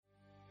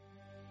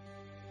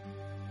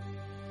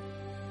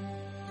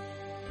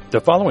The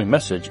following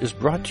message is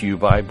brought to you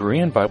by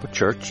Berean Bible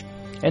Church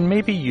and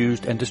may be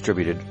used and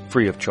distributed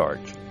free of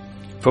charge.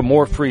 For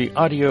more free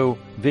audio,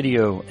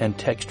 video, and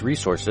text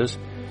resources,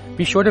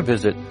 be sure to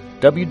visit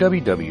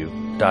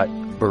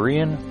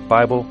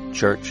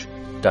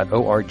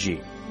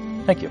www.bereanbiblechurch.org.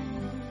 Thank you.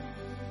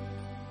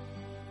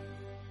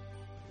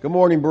 Good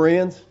morning,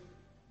 Bereans.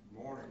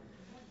 Good morning.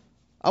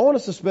 I want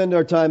us to spend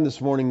our time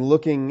this morning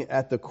looking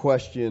at the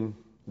question,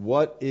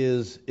 what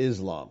is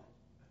Islam?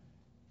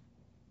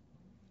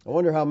 I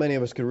wonder how many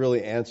of us could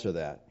really answer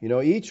that. You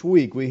know, each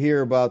week we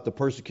hear about the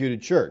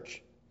Persecuted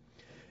Church.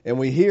 And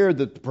we hear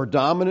that the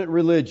predominant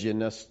religion,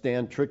 now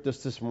Stan tricked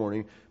us this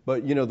morning,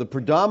 but you know, the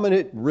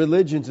predominant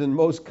religions in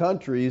most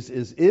countries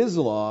is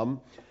Islam.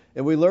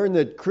 And we learn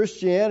that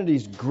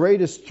Christianity's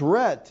greatest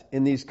threat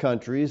in these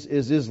countries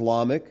is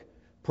Islamic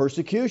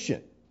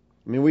persecution.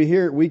 I mean, we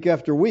hear it week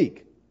after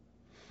week.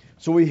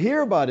 So we hear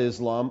about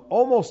Islam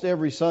almost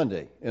every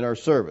Sunday in our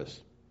service.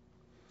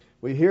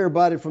 We hear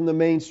about it from the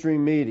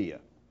mainstream media.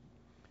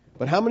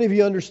 But how many of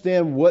you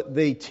understand what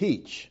they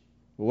teach?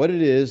 What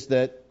it is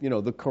that, you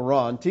know, the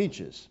Quran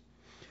teaches?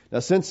 Now,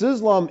 since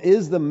Islam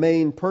is the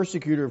main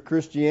persecutor of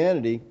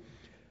Christianity,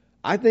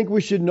 I think we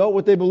should know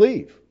what they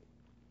believe.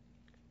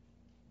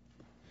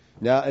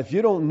 Now, if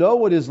you don't know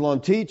what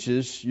Islam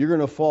teaches, you're going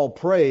to fall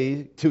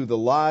prey to the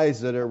lies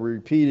that are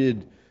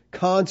repeated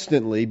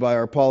constantly by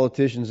our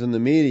politicians and the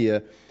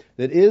media,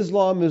 that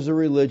Islam is a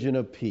religion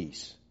of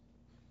peace.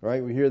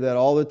 Right? We hear that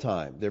all the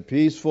time. They're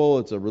peaceful.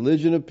 It's a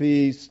religion of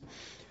peace.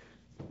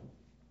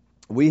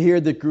 We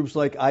hear that groups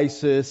like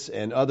ISIS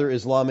and other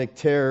Islamic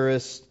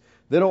terrorists,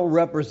 they don't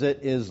represent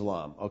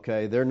Islam,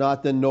 okay? They're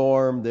not the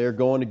norm. They're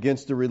going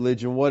against the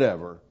religion,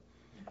 whatever.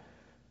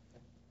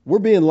 We're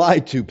being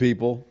lied to,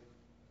 people,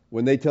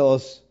 when they tell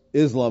us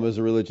Islam is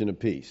a religion of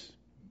peace.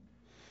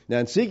 Now,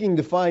 in seeking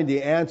to find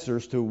the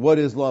answers to what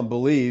Islam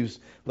believes,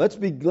 let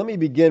me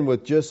begin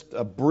with just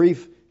a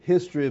brief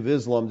history of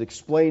Islam to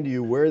explain to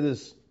you where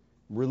this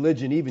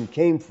religion even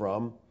came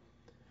from,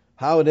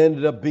 how it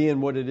ended up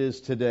being what it is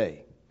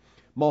today.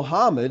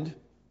 Muhammad,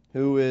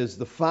 who is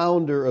the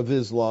founder of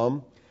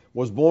Islam,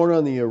 was born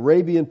on the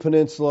Arabian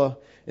Peninsula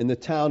in the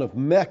town of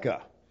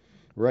Mecca,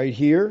 right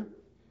here,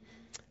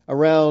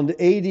 around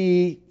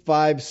AD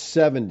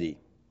 570.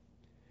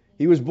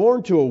 He was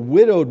born to a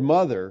widowed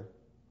mother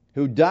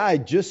who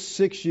died just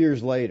 6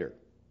 years later.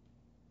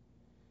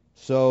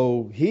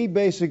 So he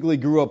basically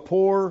grew up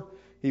poor.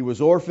 He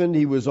was orphaned.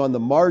 He was on the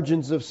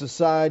margins of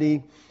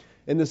society.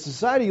 And the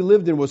society he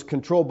lived in was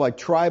controlled by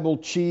tribal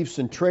chiefs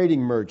and trading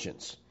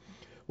merchants.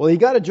 Well, he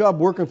got a job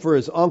working for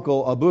his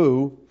uncle,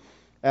 Abu,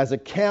 as a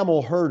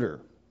camel herder.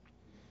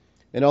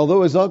 And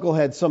although his uncle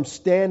had some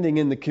standing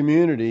in the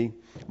community,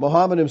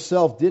 Muhammad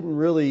himself didn't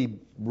really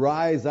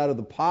rise out of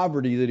the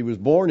poverty that he was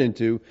born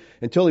into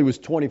until he was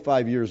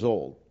 25 years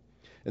old.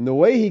 And the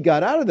way he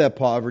got out of that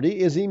poverty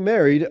is he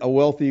married a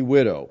wealthy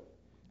widow,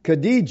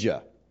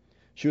 Khadijah.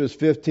 She was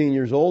 15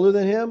 years older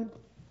than him.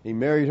 He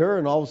married her,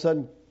 and all of a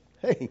sudden,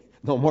 hey,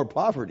 no more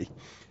poverty.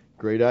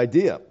 Great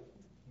idea.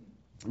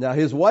 Now,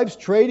 his wife's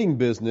trading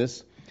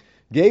business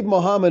gave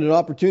Muhammad an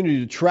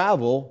opportunity to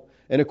travel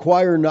and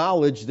acquire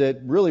knowledge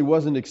that really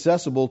wasn't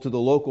accessible to the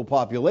local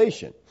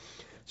population.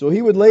 So he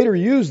would later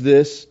use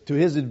this to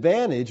his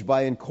advantage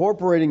by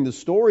incorporating the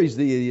stories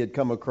that he had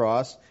come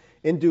across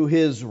into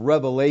his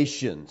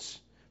revelations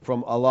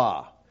from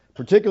Allah,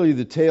 particularly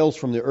the tales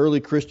from the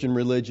early Christian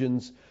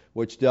religions,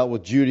 which dealt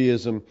with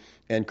Judaism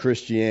and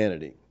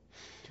Christianity.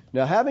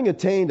 Now, having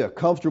attained a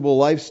comfortable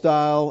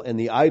lifestyle and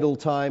the idle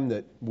time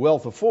that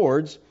wealth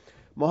affords,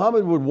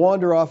 Muhammad would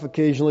wander off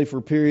occasionally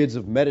for periods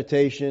of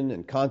meditation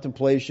and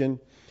contemplation.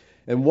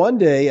 And one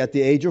day, at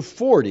the age of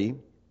 40,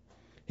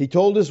 he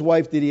told his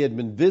wife that he had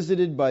been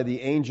visited by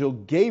the angel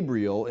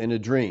Gabriel in a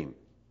dream.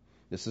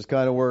 This is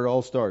kind of where it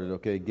all started,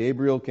 okay?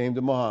 Gabriel came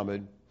to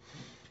Muhammad,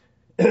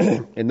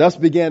 and thus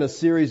began a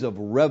series of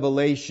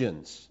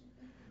revelations,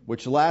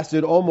 which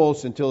lasted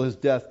almost until his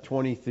death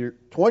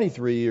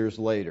 23 years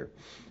later.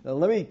 Now,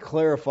 let me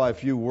clarify a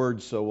few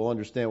words so we'll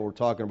understand what we're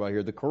talking about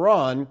here. The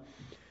Quran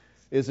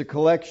is a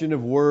collection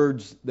of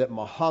words that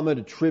Muhammad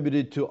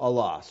attributed to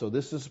Allah. So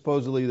this is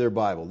supposedly their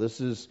Bible. This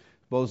is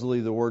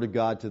supposedly the Word of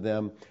God to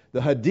them.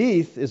 The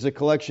Hadith is a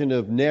collection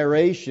of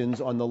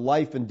narrations on the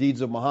life and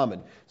deeds of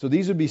Muhammad. So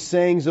these would be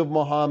sayings of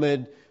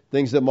Muhammad,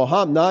 things that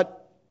Muhammad,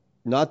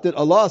 not that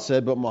Allah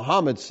said, but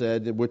Muhammad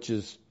said, which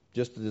is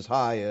just as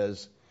high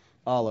as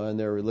Allah in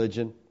their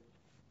religion.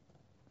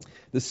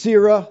 The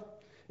Sirah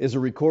is a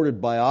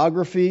recorded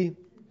biography.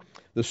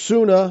 The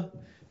Sunnah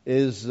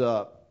is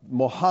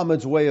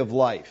Muhammad's way of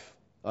life,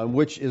 on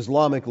which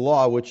Islamic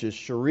law, which is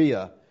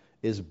Sharia,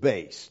 is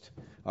based.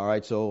 All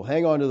right, so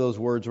hang on to those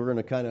words. We're going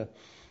to kind of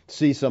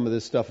see some of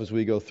this stuff as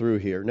we go through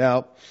here.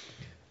 Now,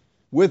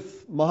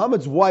 with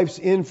Muhammad's wife's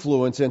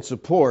influence and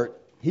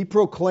support, he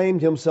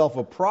proclaimed himself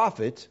a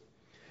prophet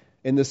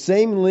in the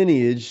same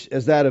lineage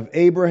as that of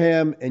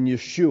Abraham and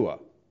Yeshua.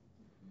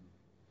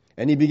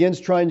 And he begins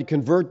trying to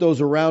convert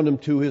those around him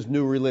to his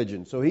new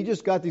religion. So he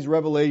just got these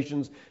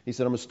revelations. He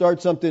said, I'm going to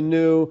start something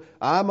new.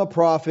 I'm a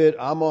prophet.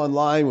 I'm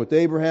online with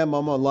Abraham.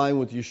 I'm online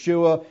with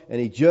Yeshua. And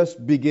he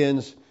just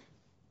begins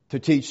to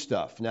teach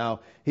stuff.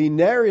 Now, he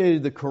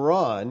narrated the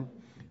Quran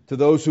to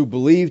those who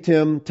believed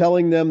him,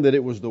 telling them that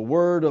it was the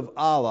word of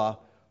Allah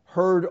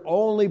heard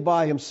only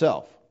by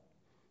himself.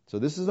 So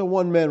this is a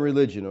one-man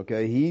religion,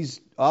 okay?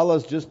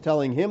 Allah's just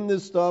telling him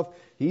this stuff.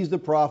 He's the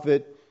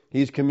prophet.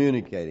 He's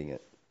communicating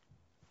it.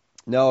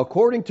 Now,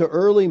 according to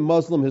early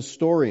Muslim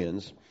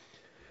historians,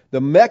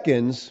 the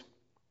Meccans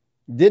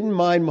didn't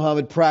mind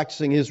Muhammad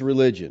practicing his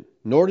religion,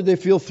 nor did they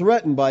feel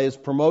threatened by his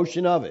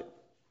promotion of it.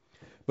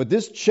 But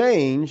this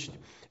changed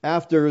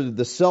after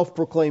the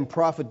self-proclaimed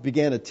prophet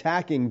began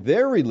attacking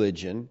their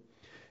religion,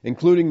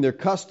 including their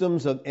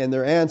customs and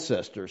their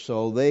ancestors.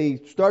 So they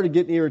started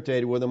getting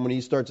irritated with him when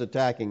he starts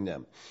attacking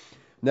them.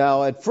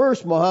 Now, at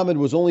first, Muhammad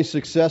was only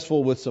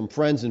successful with some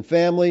friends and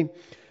family.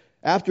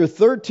 After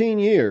 13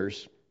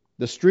 years,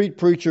 the street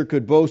preacher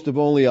could boast of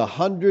only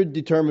 100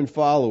 determined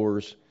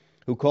followers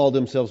who called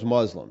themselves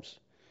Muslims.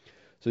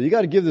 So you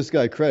got to give this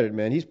guy credit,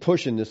 man. He's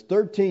pushing this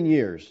 13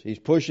 years. He's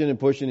pushing and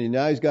pushing, and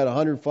now he's got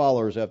 100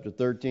 followers after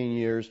 13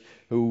 years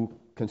who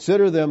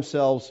consider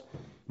themselves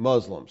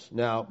Muslims.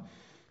 Now,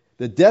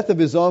 the death of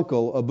his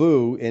uncle,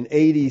 Abu, in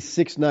AD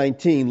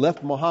 619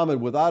 left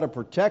Muhammad without a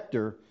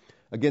protector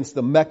against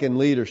the Meccan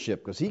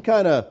leadership, because he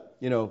kind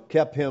of,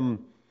 kept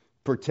him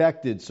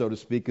protected, so to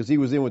speak, because he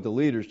was in with the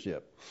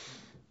leadership.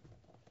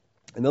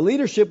 And the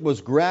leadership was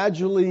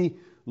gradually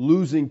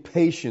losing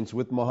patience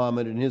with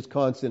Muhammad and his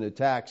constant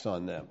attacks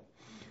on them.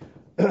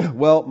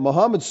 Well,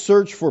 Muhammad's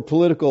search for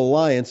political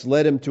alliance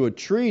led him to a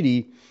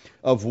treaty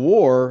of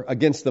war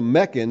against the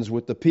Meccans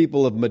with the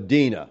people of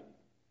Medina.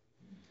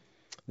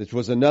 This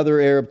was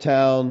another Arab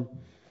town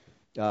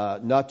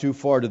not too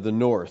far to the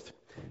north.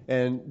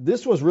 And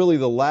this was really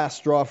the last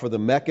straw for the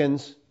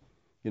Meccans.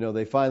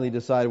 They finally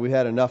decided we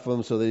had enough of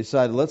them, so they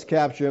decided, let's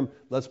capture him,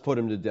 let's put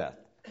him to death.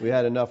 We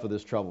had enough of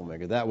this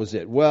troublemaker. That was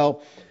it.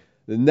 Well,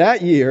 in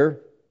that year,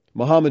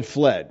 Muhammad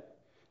fled,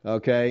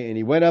 and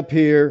he went up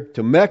here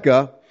to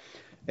Mecca,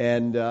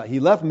 and he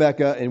left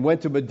Mecca and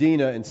went to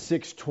Medina in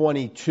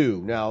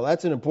 622. Now,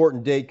 that's an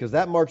important date because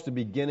that marks the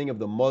beginning of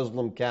the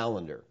Muslim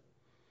calendar.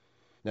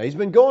 Now, he's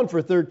been going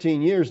for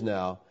 13 years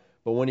now,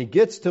 but when he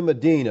gets to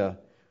Medina,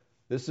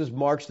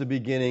 marks the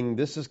beginning.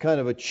 This is kind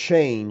of a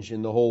change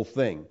in the whole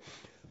thing.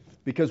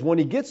 Because when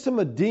he gets to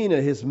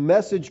Medina, his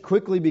message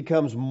quickly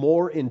becomes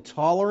more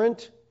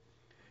intolerant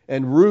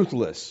and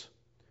ruthless,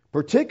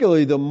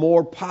 particularly the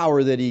more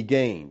power that he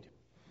gained.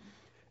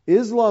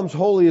 Islam's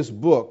holiest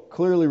book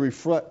clearly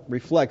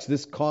reflects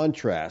this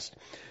contrast,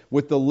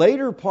 with the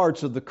later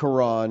parts of the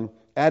Quran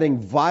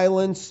adding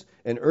violence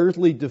and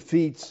earthly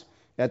defeats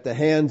at the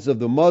hands of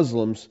the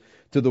Muslims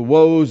to the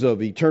woes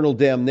of eternal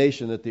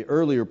damnation that the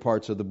earlier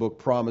parts of the book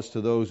promised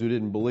to those who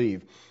didn't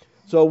believe.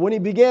 So when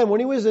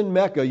he was in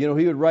Mecca, he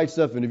would write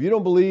stuff, and if you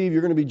don't believe,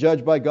 you're going to be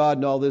judged by God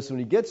and all this. When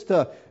he gets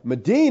to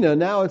Medina,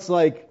 now it's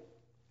like,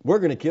 we're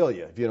going to kill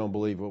you if you don't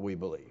believe what we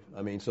believe.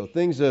 So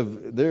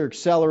they're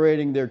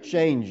accelerating, they're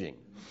changing.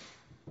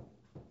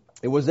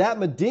 It was at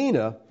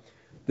Medina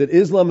that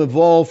Islam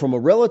evolved from a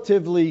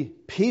relatively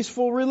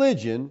peaceful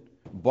religion,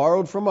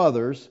 borrowed from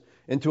others,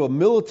 into a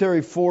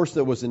military force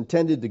that was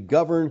intended to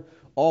govern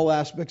all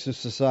aspects of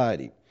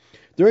society.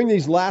 During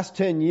these last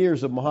 10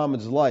 years of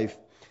Muhammad's life,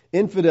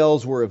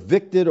 infidels were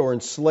evicted or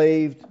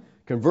enslaved,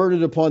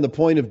 converted upon the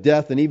point of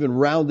death, and even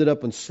rounded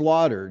up and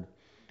slaughtered,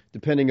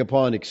 depending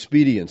upon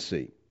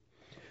expediency.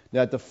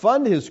 Now, to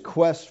fund his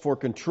quest for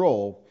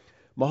control,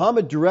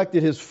 Muhammad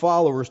directed his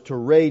followers to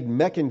raid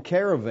Meccan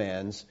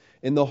caravans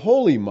in the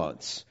holy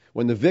months,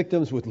 when the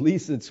victims would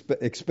least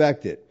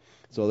expect it.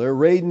 So they're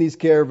raiding these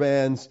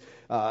caravans.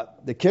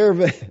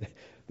 The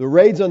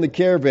raids on the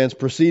caravans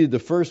preceded the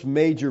first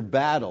major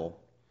battle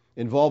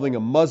involving a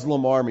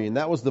Muslim army, and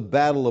that was the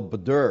Battle of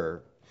Badr.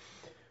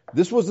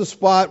 This was the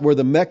spot where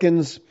the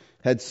Meccans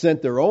had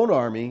sent their own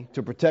army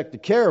to protect the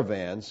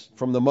caravans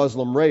from the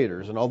Muslim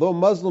raiders. And although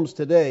Muslims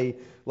today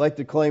like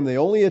to claim they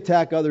only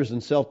attack others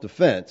in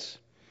self-defense,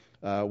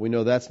 we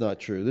know that's not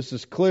true. This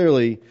is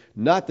clearly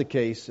not the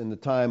case in the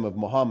time of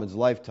Muhammad's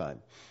lifetime.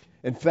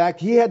 In fact,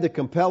 he had to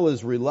compel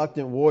his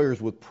reluctant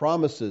warriors with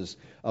promises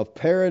of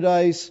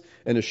paradise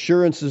and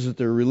assurances that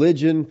their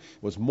religion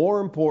was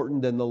more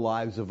important than the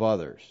lives of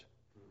others.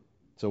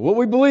 So what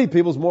we believe,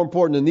 people, is more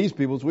important than these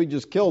people, so we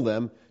just kill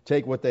them,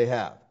 take what they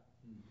have.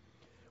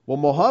 Well,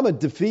 Muhammad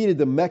defeated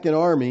the Meccan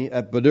army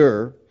at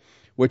Badr,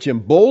 which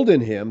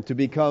emboldened him to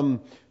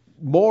become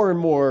more and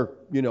more,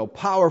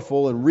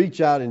 powerful and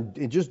reach out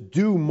and just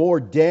do more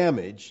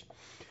damage.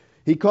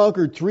 He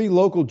conquered 3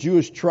 local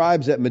Jewish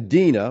tribes at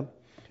Medina.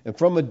 And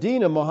from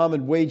Medina,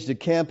 Muhammad waged a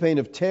campaign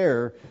of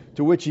terror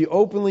to which he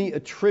openly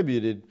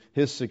attributed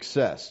his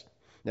success.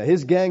 Now,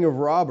 his gang of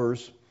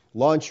robbers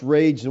launched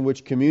raids in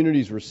which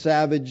communities were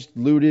savaged,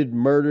 looted,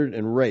 murdered,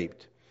 and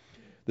raped.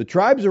 The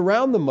tribes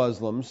around the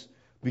Muslims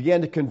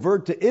began to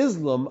convert to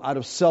Islam out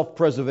of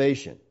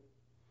self-preservation.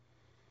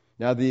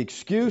 Now, the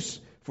excuse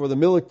for the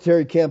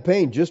military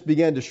campaign just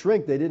began to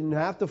shrink. They didn't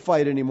have to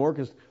fight anymore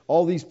because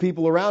all these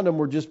people around them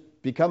were just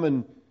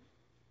becoming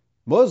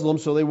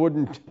Muslims so they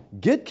wouldn't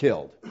get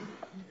killed.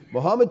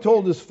 Muhammad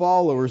told his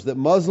followers that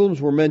Muslims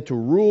were meant to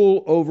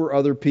rule over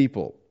other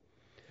people.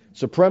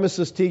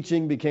 Supremacist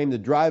teaching became the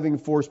driving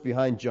force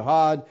behind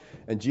jihad,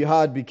 and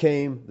jihad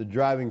became the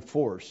driving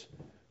force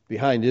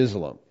behind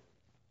Islam.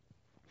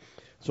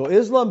 So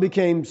Islam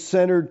became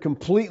centered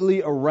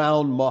completely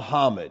around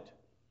Muhammad.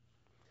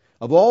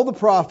 Of all the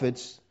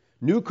prophets,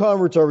 new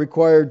converts are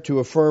required to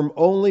affirm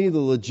only the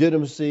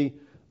legitimacy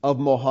of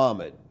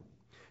Muhammad.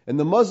 And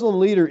the Muslim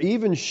leader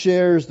even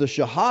shares the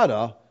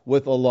Shahada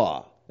with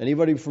Allah.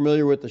 Anybody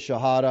familiar with the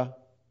Shahada?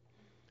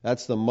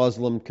 That's the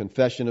Muslim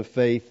confession of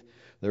faith.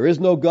 There is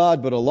no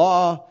God but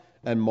Allah,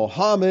 and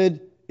Muhammad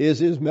is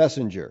his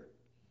messenger.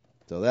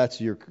 So that's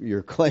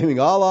you're claiming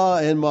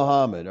Allah and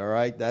Muhammad, all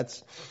right?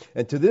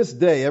 And to this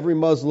day, every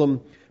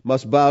Muslim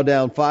must bow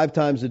down 5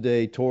 times a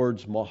day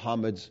towards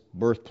Muhammad's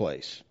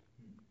birthplace.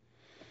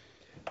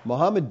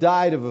 Muhammad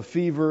died of a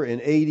fever in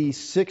AD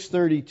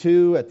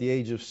 632 at the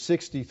age of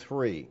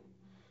 63,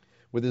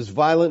 with his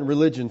violent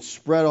religion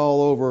spread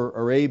all over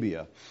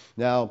Arabia.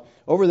 Now,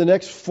 over the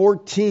next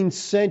 14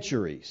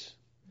 centuries,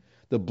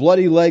 the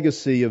bloody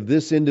legacy of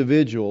this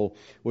individual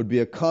would be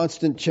a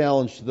constant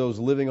challenge to those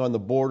living on the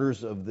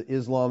borders of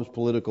Islam's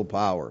political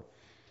power.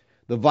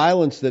 The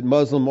violence that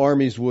Muslim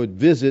armies would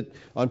visit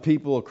on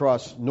people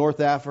across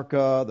North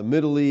Africa, the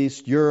Middle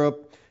East,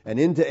 Europe, and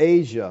into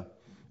Asia,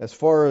 as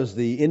far as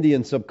the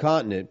Indian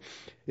subcontinent,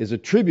 is a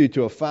tribute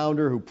to a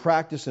founder who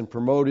practiced and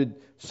promoted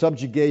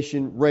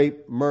subjugation,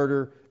 rape,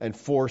 murder, and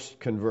forced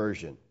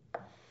conversion.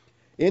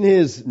 In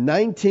his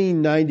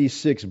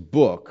 1996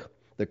 book,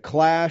 The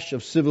Clash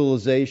of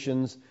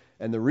Civilizations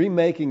and the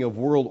Remaking of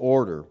World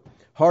Order,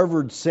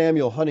 Harvard's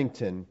Samuel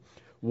Huntington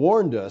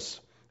warned us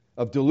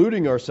of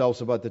deluding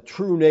ourselves about the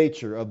true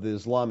nature of the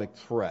Islamic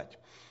threat.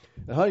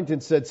 And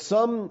Huntington said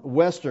some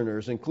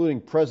Westerners,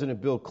 including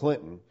President Bill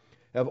Clinton,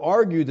 have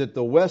argued that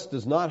the West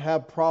does not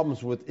have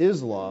problems with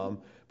Islam,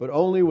 but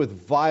only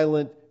with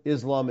violent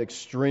Islam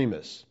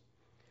extremists.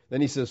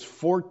 Then he says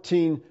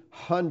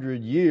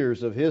 1,400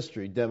 years of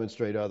history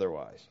demonstrate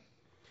otherwise.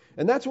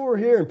 And that's what we're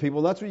hearing,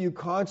 people. That's what you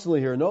constantly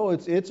hear. No,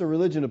 it's a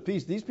religion of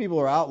peace. These people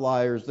are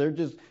outliers. They're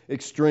just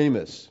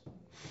extremists.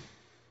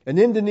 An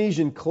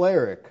Indonesian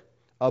cleric,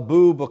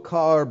 Abu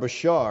Bakar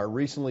Bashar,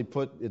 recently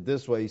put it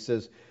this way. He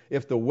says,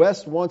 if the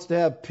West wants to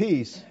have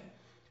peace,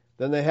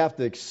 then they have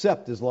to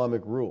accept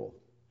Islamic rule.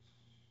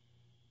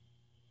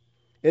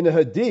 In the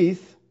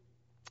Hadith,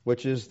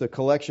 which is the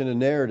collection of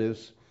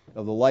narratives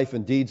of the life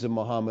and deeds of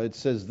Muhammad, it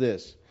says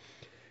this: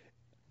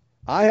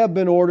 I have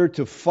been ordered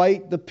to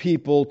fight the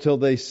people till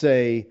they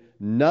say,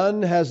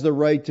 none has the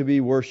right to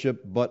be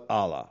worshipped but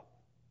Allah.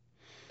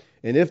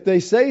 And if they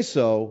say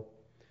so,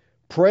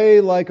 pray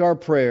like our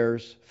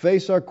prayers,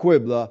 face our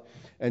Qibla,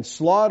 and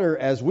slaughter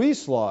as we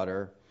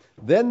slaughter,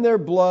 then their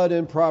blood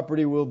and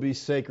property will be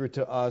sacred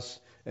to us,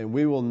 and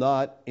we will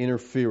not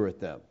interfere with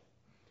them.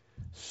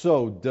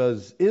 So,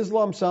 does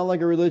Islam sound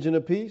like a religion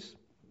of peace?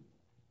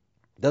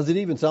 Does it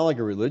even sound like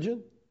a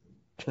religion?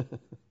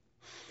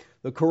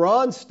 The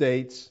Quran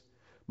states,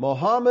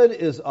 Muhammad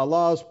is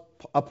Allah's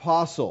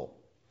apostle.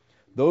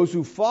 Those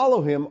who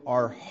follow him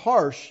are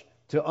harsh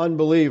to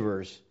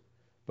unbelievers,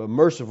 but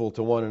merciful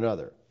to one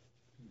another.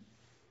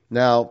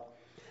 Now,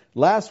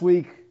 last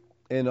week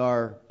in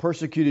our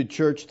Persecuted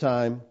Church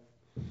time,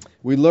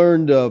 we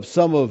learned of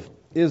some of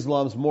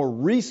Islam's more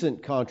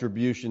recent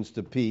contributions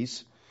to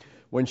peace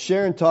when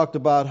Sharon talked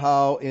about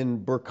how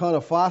in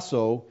Burkina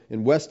Faso,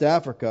 in West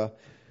Africa,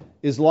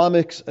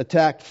 Islamics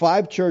attacked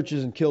 5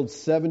 churches and killed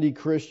 70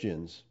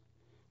 Christians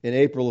in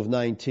April of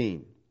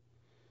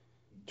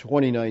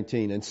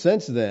 2019. And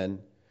since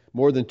then,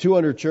 more than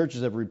 200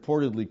 churches have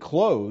reportedly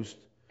closed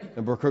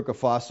in Burkina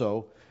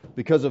Faso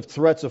because of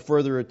threats of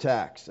further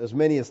attacks. As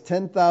many as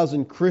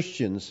 10,000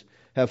 Christians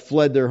have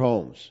fled their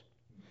homes.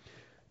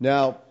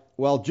 Now,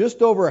 while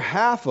just over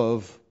half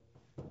of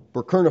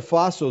Burkina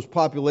Faso's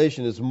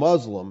population is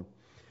Muslim,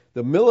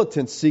 the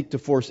militants seek to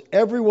force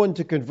everyone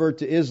to convert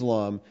to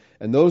Islam,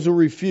 and those who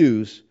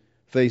refuse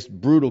face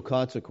brutal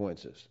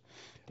consequences.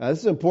 Now, this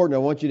is important. I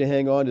want you to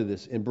hang on to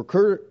this. In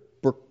Burkina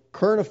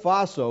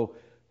Faso,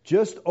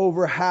 just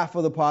over half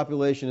of the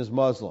population is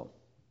Muslim.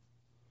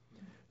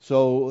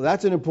 So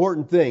that's an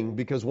important thing,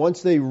 because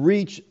once they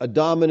reach a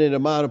dominant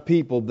amount of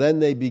people, then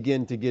they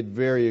begin to get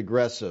very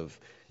aggressive.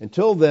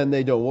 Until then,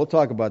 they don't. We'll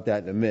talk about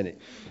that in a minute.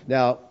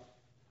 Now,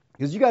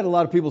 because you got a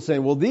lot of people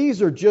saying, well,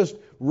 these are just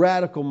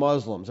radical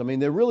Muslims. I mean,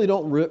 they really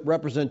don't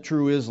represent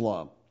true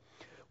Islam.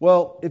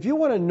 Well, if you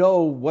want to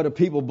know what a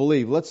people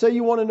believe, let's say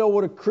you want to know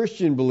what a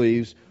Christian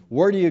believes,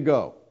 where do you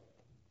go?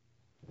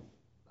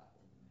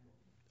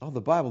 Oh, the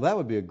Bible, that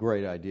would be a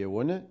great idea,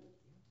 wouldn't it?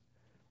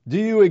 Do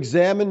you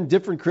examine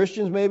different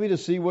Christians maybe to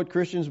see what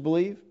Christians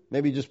believe?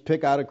 Maybe just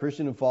pick out a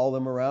Christian and follow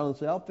them around and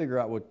say, I'll figure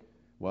out what...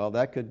 Well,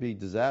 that could be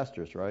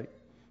disastrous, right?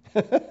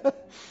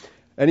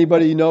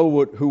 Anybody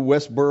know who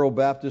Westboro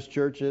Baptist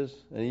Church is?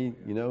 You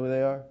know who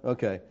they are?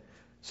 Okay.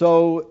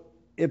 So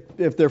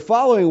if they're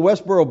following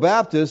Westboro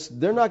Baptist,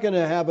 they're not going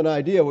to have an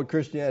idea what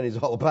Christianity is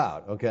all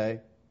about, okay?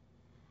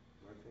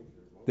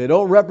 They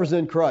don't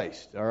represent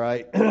Christ, all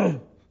right?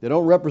 They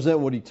don't represent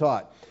what he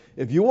taught.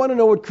 If you want to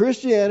know what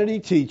Christianity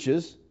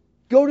teaches,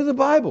 go to the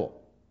Bible.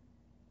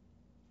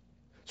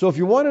 So if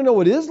you want to know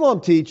what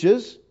Islam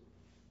teaches,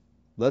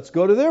 let's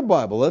go to their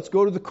Bible. Let's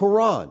go to the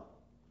Quran.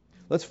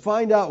 Let's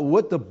find out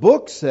what the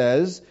book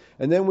says,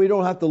 and then we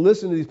don't have to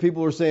listen to these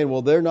people who are saying,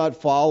 well, they're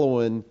not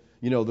following,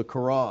 the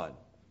Quran.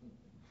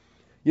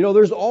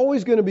 There's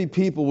always going to be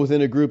people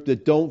within a group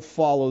that don't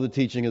follow the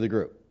teaching of the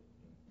group,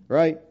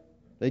 right?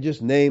 They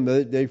just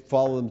they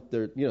follow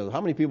them.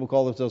 How many people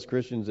call themselves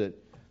Christians that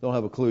don't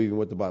have a clue even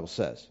what the Bible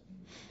says?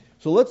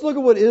 So let's look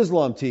at what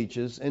Islam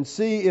teaches and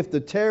see if the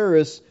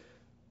terrorists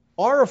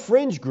are a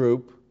fringe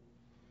group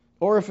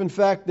or if in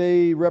fact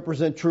they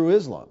represent true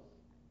Islam.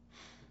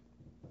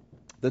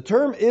 The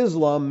term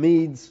Islam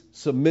means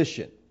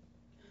submission.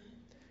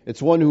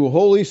 It's one who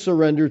wholly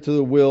surrender to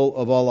the will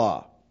of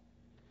Allah.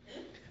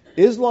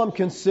 Islam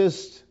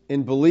consists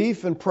in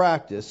belief and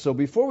practice. So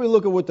before we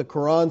look at what the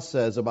Quran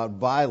says about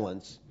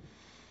violence,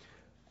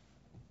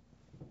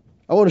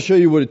 I want to show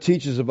you what it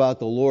teaches about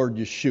the Lord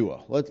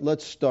Yeshua.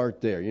 Let's start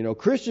there.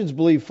 Christians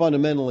believe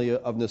fundamentally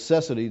of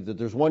necessity that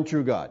there's one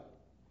true God.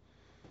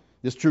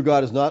 This true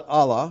God is not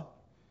Allah.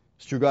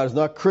 This true God is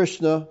not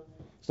Krishna.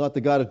 It's not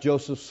the God of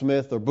Joseph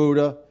Smith or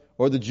Buddha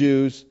or the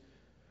Jews.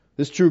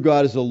 This true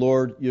God is the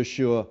Lord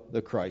Yeshua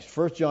the Christ.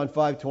 1 John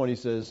 5:20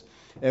 says,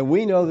 "And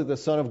we know that the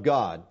Son of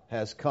God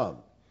has come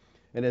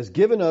and has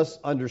given us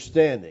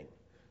understanding,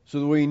 so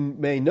that we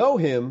may know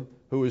him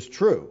who is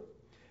true.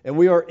 And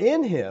we are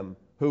in him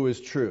who is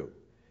true,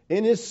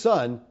 in his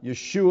Son,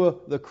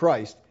 Yeshua the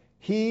Christ.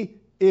 He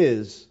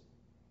is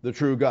the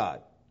true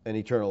God and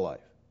eternal life."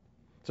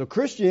 So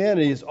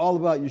Christianity is all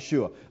about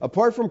Yeshua.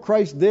 Apart from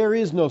Christ, there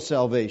is no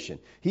salvation.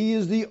 He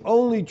is the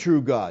only true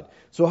God.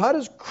 So how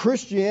does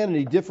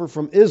Christianity differ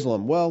from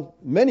Islam? Well,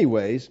 many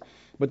ways,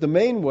 but the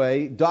main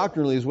way,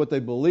 doctrinally, is what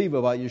they believe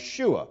about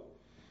Yeshua.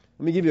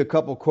 Let me give you a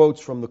couple quotes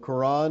from the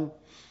Quran.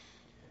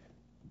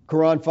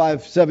 Quran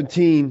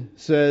 5:17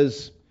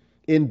 says,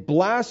 "In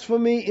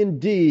blasphemy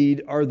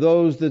indeed are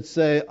those that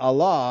say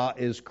Allah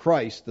is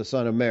Christ, the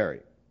Son of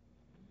Mary."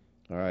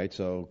 All right,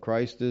 so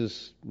Christ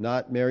is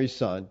not Mary's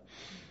son.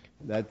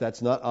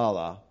 That's not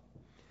Allah.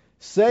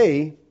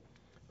 "Say,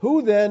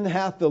 who then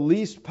hath the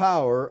least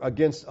power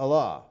against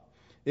Allah?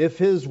 If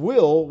his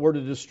will were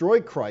to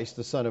destroy Christ,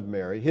 the Son of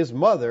Mary, his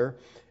mother,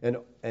 and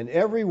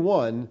every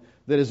one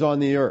that is on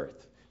the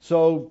earth."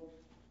 So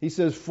he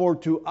says, "For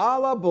to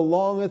Allah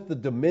belongeth the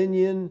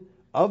dominion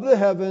of the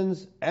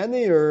heavens and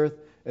the earth,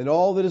 and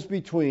all that is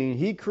between.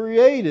 He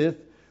createth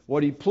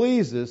what he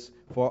pleaseth,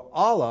 for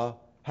Allah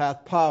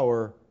hath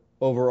power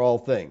over all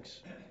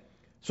things."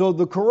 So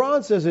the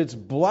Quran says it's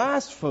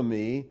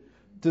blasphemy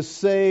to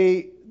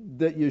say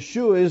that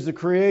Yeshua is the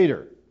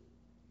creator.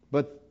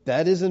 But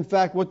that is in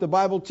fact what the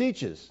Bible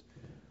teaches.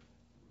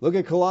 Look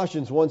at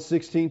Colossians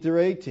 1:16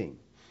 through 18.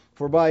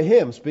 "For by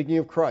him," speaking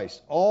of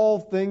Christ, "all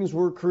things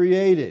were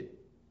created,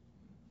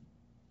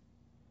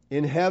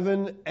 in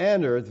heaven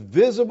and earth,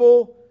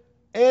 visible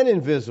and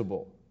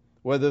invisible,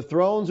 whether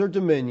thrones or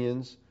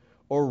dominions,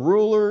 or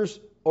rulers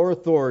or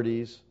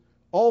authorities.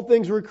 All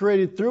things were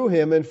created through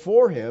him and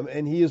for him,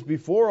 and he is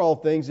before all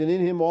things, and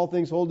in him all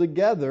things hold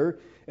together.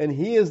 And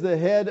he is the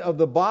head of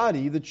the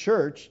body, the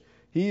church.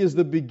 He is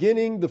the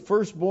beginning, the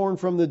firstborn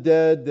from the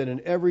dead, that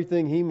in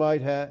everything he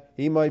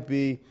might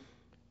be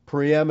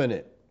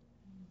preeminent."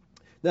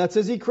 Now it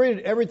says he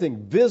created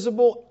everything,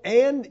 visible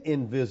and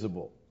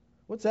invisible.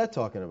 What's that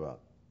talking about?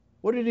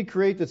 What did he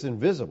create that's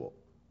invisible?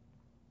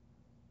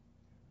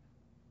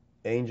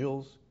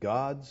 Angels,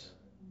 gods.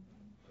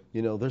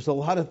 There's a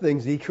lot of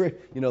things he created.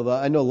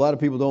 I know a lot of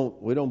people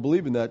don't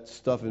believe in that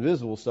stuff,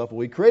 invisible stuff.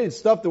 Well, he created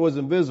stuff that was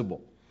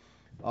invisible.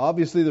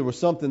 Obviously, there was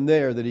something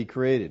there that he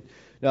created.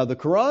 Now, the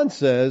Quran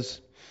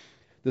says,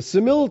 "The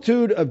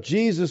similitude of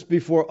Jesus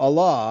before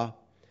Allah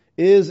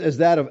is as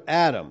that of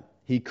Adam.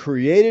 He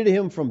created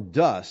him from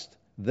dust,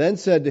 then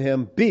said to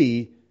him,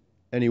 'Be,'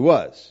 and he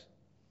was."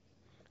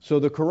 So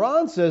the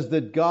Quran says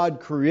that God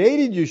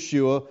created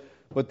Yeshua,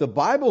 but the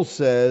Bible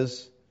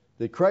says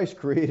that Christ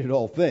created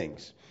all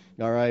things.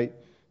 All right.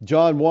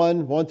 John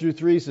 1 through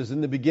 3 says, "In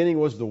the beginning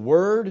was the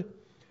Word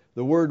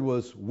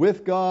was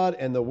with God,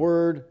 and the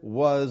Word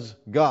was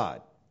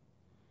God.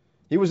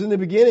 He was in the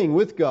beginning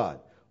with God.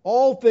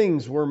 All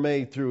things were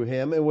made through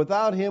him, and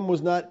without him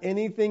was not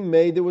anything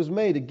made that was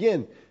made."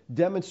 Again,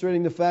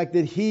 demonstrating the fact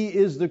that he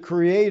is the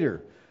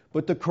creator.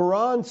 But the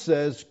Quran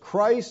says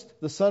Christ,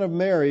 the Son of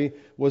Mary,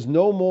 was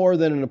no more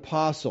than an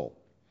apostle.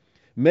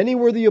 Many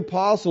were the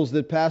apostles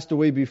that passed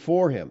away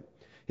before him.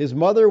 His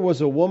mother was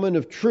a woman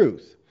of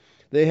truth.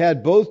 They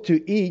had both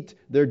to eat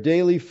their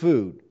daily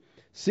food.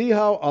 See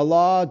how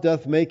Allah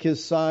doth make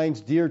his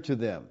signs dear to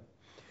them.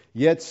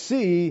 Yet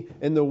see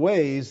in the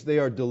ways they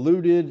are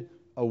deluded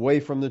away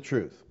from the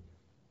truth.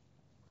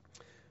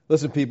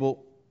 Listen,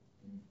 people,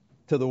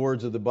 to the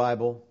words of the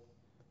Bible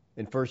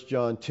in 1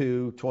 John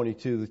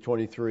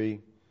 2:22-23.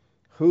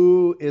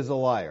 "Who is a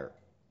liar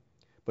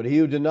but he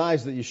who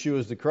denies that Yeshua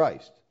is the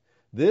Christ.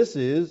 This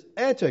is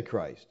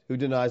Antichrist, who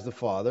denies the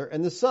Father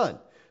and the Son.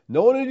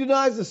 No one who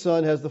denies the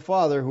Son has the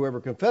Father. Whoever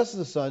confesses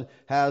the Son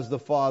has the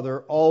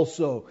Father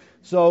also.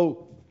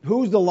 So,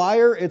 who's the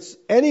liar? It's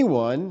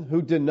anyone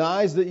who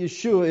denies that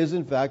Yeshua is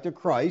in fact a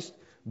Christ.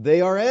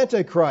 They are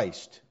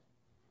Antichrist.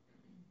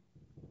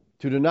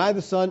 To deny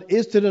the Son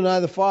is to deny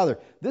the Father.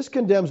 This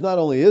condemns not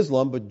only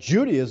Islam, but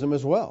Judaism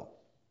as well.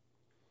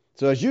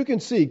 So as you can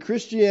see,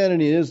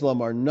 Christianity and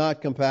Islam are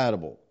not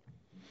compatible.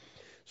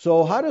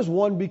 So how does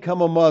one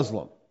become a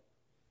Muslim?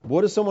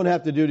 What does someone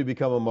have to do to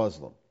become a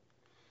Muslim?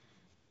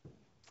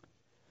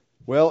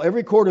 Well,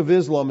 every court of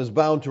Islam is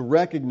bound to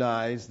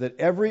recognize that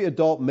every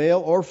adult male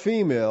or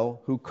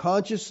female who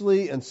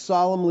consciously and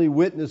solemnly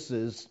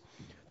witnesses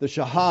the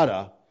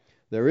Shahada,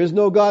 there is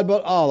no God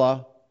but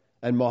Allah,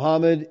 and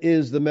Muhammad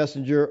is the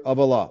messenger of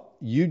Allah.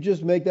 You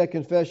just make that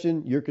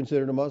confession, you're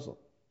considered a Muslim.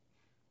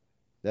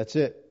 That's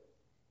it.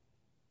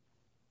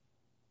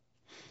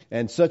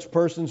 And such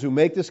persons who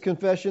make this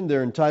confession,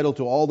 they're entitled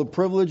to all the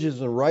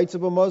privileges and rights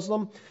of a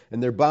Muslim,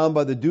 and they're bound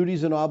by the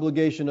duties and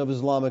obligation of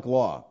Islamic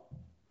law.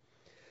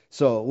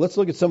 So let's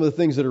look at some of the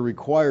things that are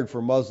required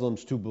for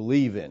Muslims to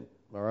believe in.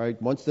 All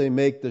right, once they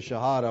make the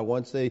Shahada,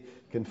 once they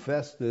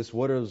confess this,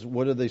 what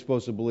are they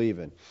supposed to believe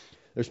in?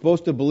 They're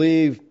supposed to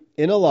believe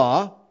in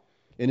Allah,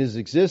 in His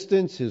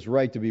existence, His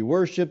right to be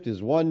worshipped,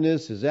 His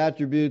oneness, His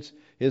attributes,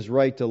 His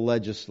right to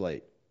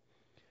legislate.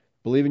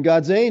 Believe in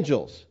God's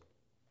angels.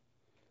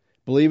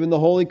 Believe in the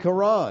Holy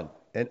Quran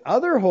and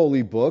other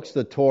holy books,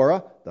 the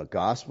Torah, the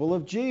Gospel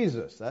of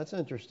Jesus. That's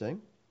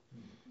interesting.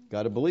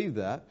 Got to believe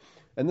that.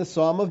 And the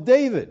Psalm of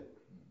David.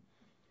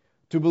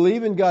 To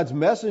believe in God's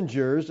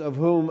messengers, of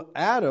whom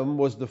Adam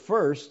was the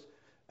first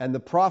and the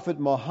prophet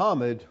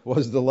Muhammad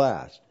was the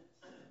last.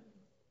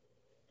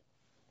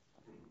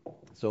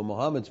 So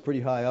Muhammad's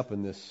pretty high up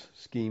in this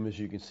scheme, as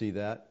you can see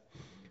that.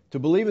 To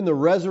believe in the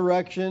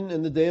resurrection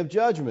and the day of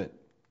judgment.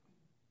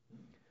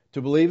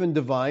 To believe in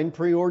divine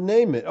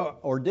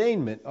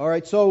ordainment. All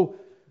right, so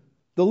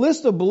the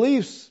list of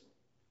beliefs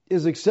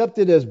is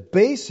accepted as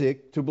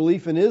basic to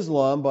belief in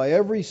Islam by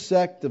every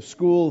sect of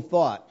school of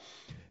thought.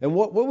 And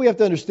what we have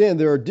to understand,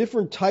 there are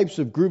different types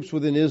of groups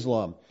within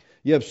Islam.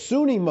 You have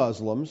Sunni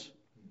Muslims,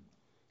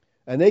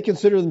 and they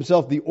consider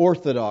themselves the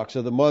orthodox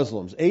of the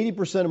Muslims.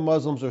 80% of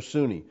Muslims are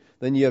Sunni.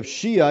 Then you have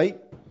Shiite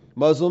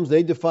Muslims.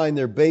 They define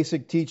their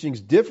basic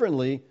teachings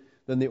differently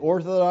than the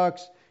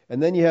orthodox.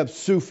 And then you have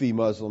Sufi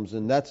Muslims,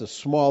 and that's a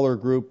smaller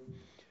group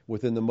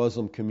within the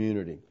Muslim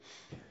community.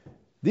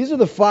 These are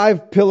the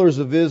 5 pillars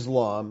of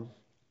Islam.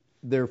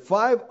 There are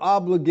 5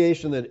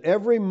 obligations that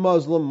every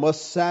Muslim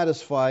must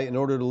satisfy in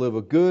order to live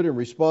a good and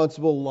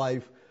responsible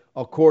life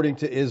according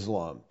to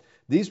Islam.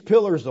 These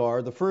pillars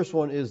are, the first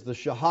one is the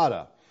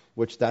Shahada,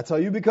 which that's how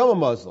you become a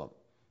Muslim.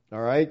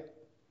 All right?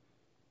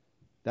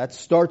 That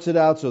starts it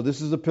out. So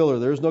this is a pillar.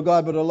 There is no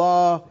God but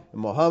Allah,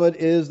 and Muhammad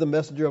is the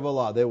messenger of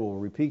Allah. They will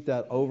repeat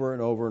that over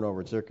and over and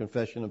over. It's their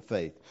confession of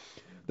faith.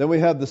 Then we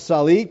have the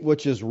Salit,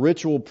 which is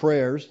ritual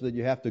prayers that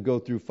you have to go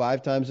through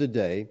 5 times a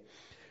day.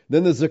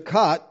 Then the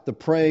Zakat,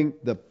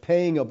 the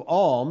paying of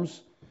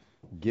alms,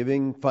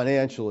 giving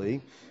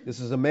financially. This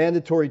is a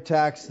mandatory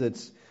tax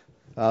that's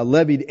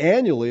levied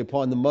annually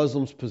upon the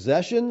Muslims'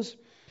 possessions.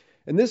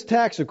 And this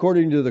tax,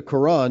 according to the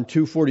Quran,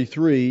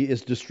 243,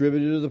 is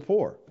distributed to the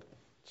poor.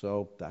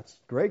 So that's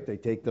great. They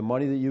take the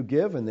money that you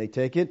give and they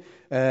take it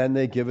and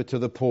they give it to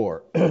the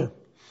poor. And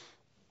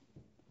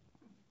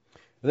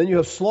then you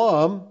have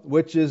Sawm,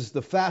 which is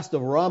the fast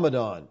of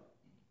Ramadan.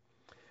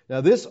 Now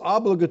this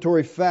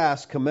obligatory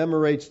fast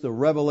commemorates the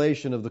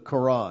revelation of the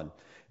Quran.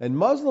 And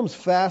Muslims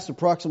fast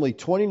approximately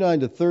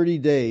 29 to 30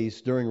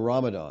 days during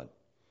Ramadan.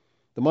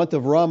 The month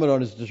of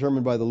Ramadan is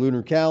determined by the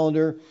lunar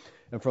calendar.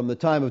 And from the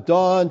time of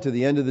dawn to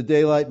the end of the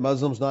daylight,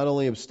 Muslims not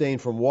only abstain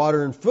from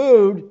water and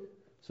food.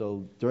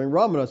 So during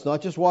Ramadan, it's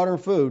not just water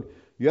and food.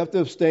 You have to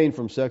abstain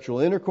from sexual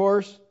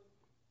intercourse.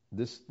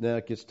 Now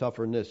it gets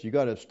tougher than this. You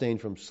got to abstain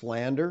from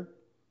slander,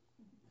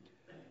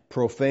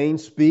 profane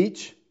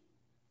speech,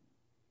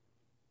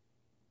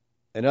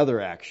 and other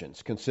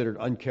actions considered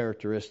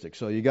uncharacteristic.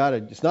 So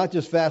it's not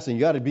just fasting. You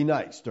got to be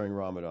nice during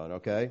Ramadan,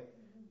 okay?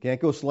 Can't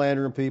go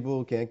slandering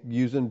people. Can't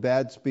using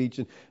bad speech,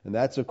 and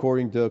that's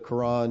according to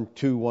Quran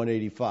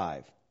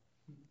 2:185.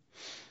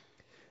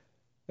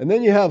 And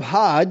then you have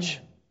Hajj,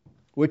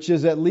 which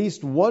is at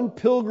least one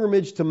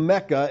pilgrimage to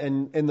Mecca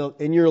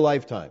in your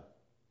lifetime.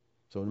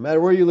 So no matter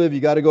where you live, you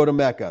got to go to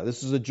Mecca.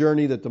 This is a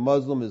journey that the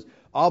Muslim is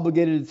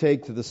obligated to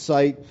take to the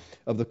site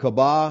of the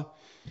Kaaba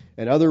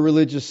and other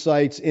religious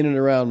sites in and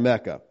around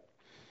Mecca.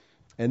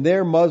 And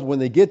there, when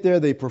they get there,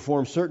 they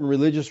perform certain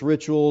religious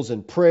rituals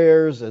and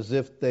prayers as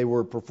if they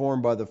were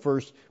performed by the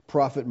first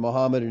prophet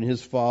Muhammad and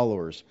his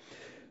followers.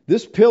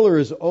 This pillar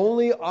is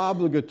only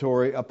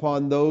obligatory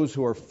upon those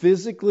who are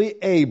physically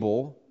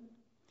able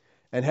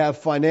and have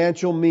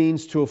financial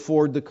means to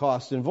afford the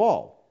cost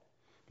involved.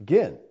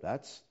 Again,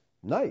 that's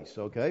nice,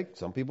 okay?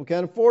 Some people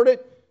can't afford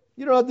it.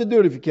 You don't have to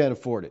do it if you can't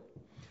afford it.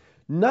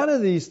 None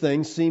of these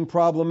things seem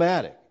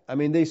problematic. I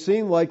mean, they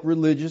seem like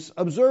religious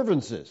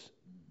observances,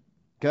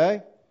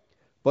 okay?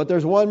 But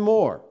there's one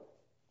more.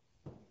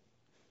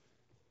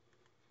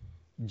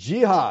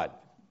 Jihad,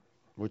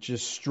 which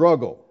is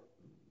struggle.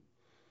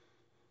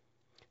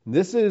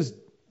 This is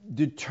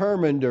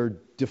determined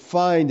or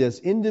defined as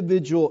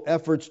individual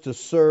efforts to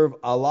serve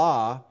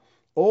Allah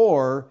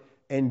or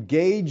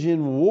engage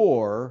in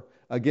war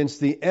against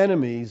the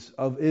enemies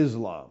of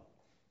Islam.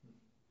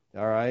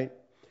 All right?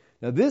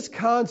 Now, this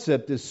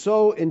concept is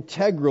so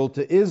integral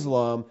to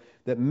Islam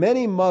that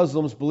many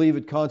Muslims believe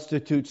it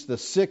constitutes the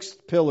 6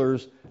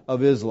 pillars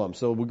of Islam.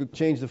 So we'll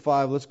change the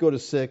 5. Let's go to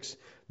 6.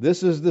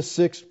 This is the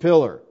 6th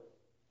pillar.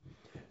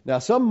 Now,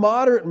 some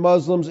moderate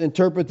Muslims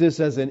interpret this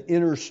as an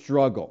inner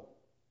struggle.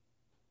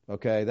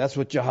 Okay, that's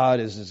what jihad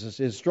is. It's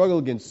a struggle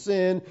against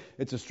sin.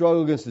 It's a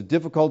struggle against the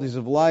difficulties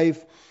of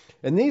life.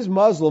 And these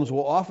Muslims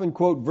will often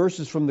quote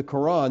verses from the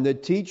Quran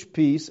that teach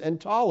peace and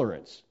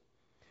tolerance.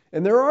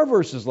 And there are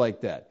verses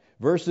like that.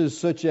 Verses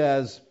such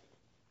as,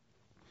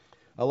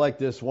 I like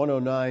this,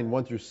 109,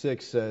 1 through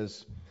 6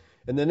 says,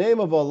 "In the name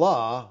of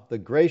Allah, the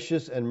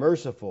gracious and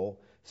merciful,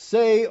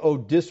 say, O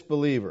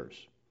disbelievers,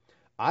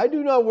 I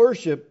do not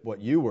worship what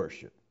you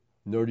worship,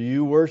 nor do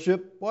you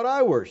worship what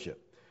I worship.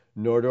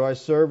 Nor do I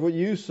serve what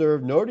you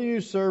serve, nor do you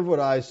serve what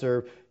I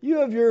serve. You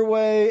have your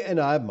way, and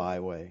I have my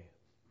way."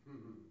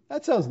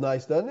 That sounds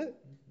nice, doesn't it?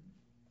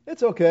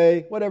 It's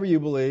okay, whatever you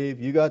believe.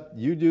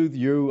 You do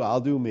you,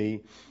 I'll do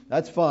me.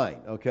 That's fine,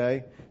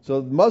 okay?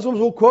 So Muslims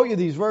will quote you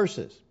these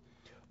verses.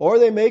 Or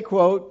they may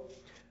quote,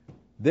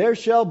 "There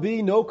shall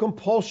be no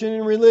compulsion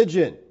in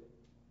religion.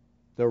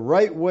 The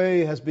right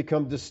way has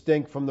become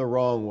distinct from the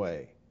wrong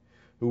way.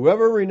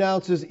 Whoever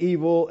renounces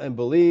evil and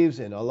believes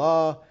in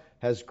Allah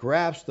has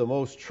grasped the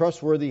most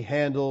trustworthy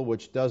handle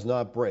which does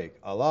not break.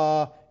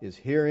 Allah is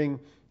hearing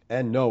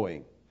and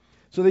knowing."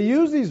 So they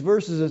use these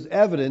verses as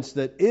evidence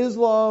that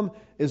Islam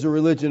is a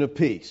religion of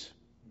peace.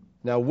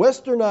 Now,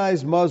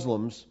 westernized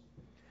Muslims,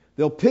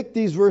 they'll pick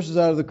these verses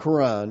out of the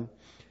Quran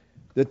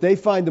that they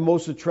find the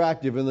most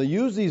attractive, and they'll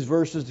use these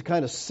verses to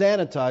kind of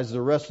sanitize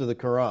the rest of the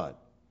Quran.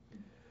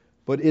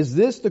 But is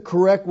this the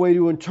correct way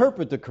to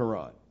interpret the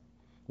Quran?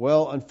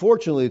 Well,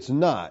 unfortunately, it's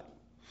not.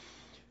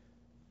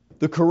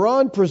 The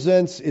Quran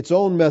presents its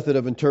own method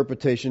of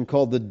interpretation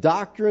called the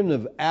doctrine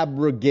of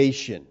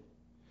abrogation.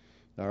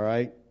 All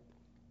right?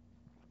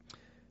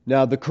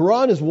 Now, the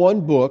Quran is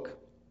one book.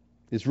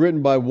 It's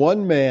written by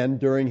one man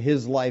during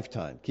his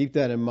lifetime. Keep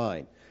that in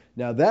mind.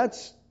 Now,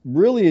 that's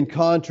really in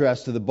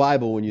contrast to the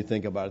Bible when you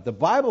think about it. The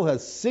Bible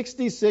has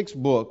 66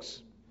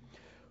 books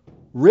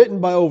written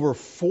by over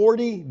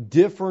 40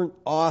 different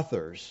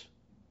authors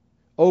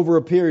over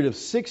a period of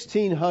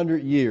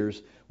 1,600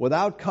 years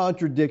without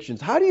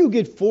contradictions. How do you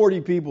get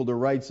 40 people to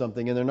write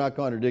something and they're not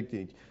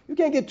contradicting? You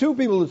can't get 2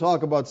 people to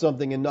talk about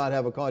something and not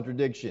have a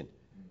contradiction.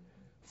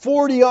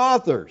 40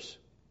 authors.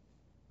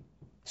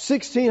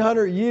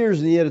 1,600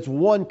 years, and yet it's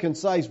one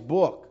concise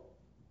book.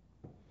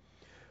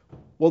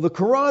 Well, the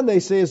Quran, they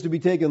say, is to be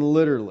taken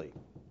literally.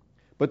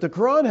 But the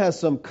Quran has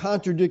some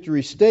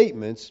contradictory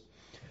statements,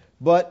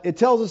 but it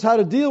tells us how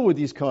to deal with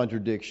these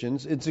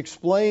contradictions. It's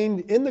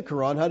explained in the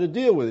Quran how to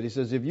deal with it. He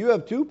says, if you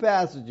have 2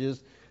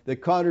 passages that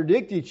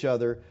contradict each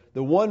other,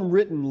 the one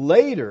written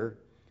later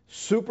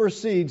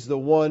supersedes the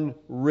one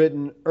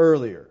written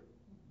earlier.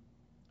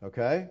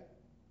 Okay?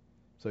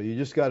 So you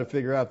just got to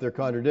figure out if they're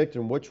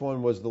contradicting which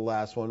one was the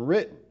last one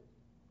written.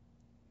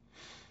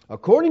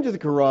 According to the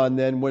Quran,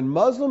 then, when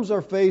Muslims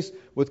are faced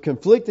with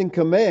conflicting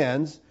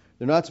commands,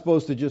 they're not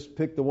supposed to just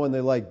pick the one they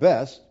like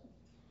best.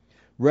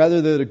 Rather,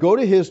 they're to go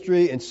to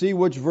history and see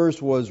which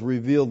verse was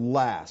revealed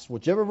last.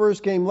 Whichever verse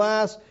came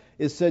last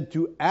is said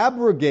to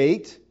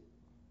abrogate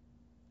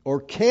or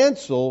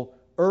cancel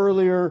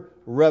earlier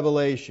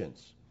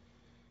revelations.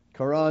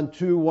 Quran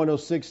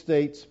 2:106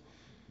 states,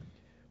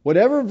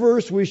 "Whatever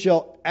verse we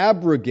shall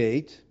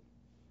abrogate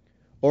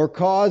or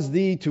cause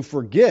thee to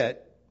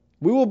forget,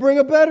 we will bring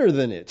a better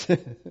than it,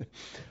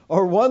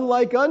 or one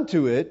like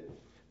unto it.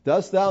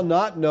 Dost thou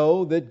not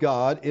know that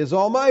God is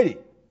Almighty?"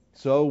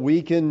 So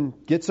we can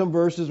get some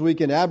verses, we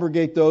can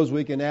abrogate those,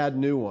 we can add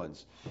new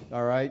ones.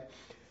 All right?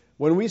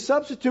 When we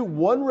substitute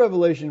one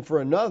revelation for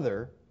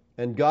another,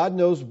 and God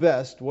knows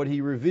best what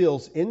He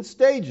reveals in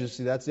stages,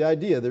 see, that's the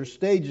idea, there's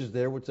stages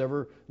there,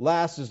 whichever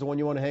last is the one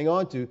you want to hang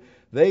on to.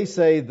 They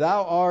say,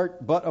 "Thou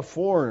art but a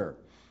foreigner,"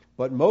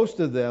 but most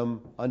of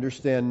them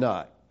understand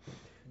not.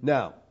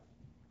 Now,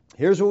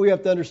 here's what we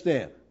have to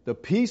understand. The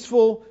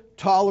peaceful,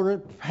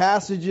 tolerant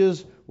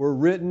passages were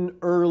written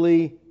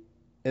early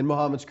in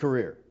Muhammad's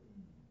career.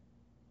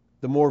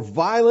 The more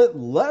violent,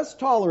 less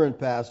tolerant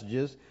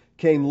passages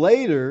came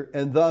later,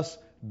 and thus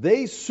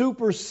they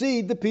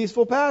supersede the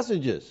peaceful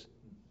passages.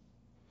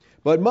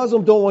 But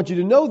Muslims don't want you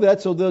to know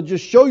that, so they'll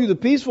just show you the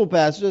peaceful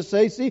passages,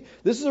 say, see,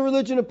 this is a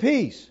religion of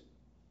peace.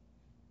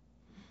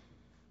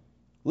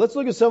 Let's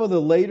look at some of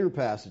the later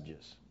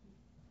passages.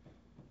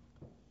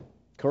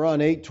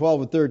 Quran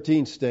 8:12 and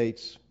 13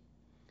 states,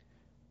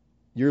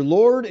 "Your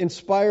Lord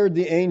inspired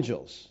the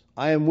angels.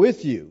 I am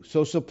with you,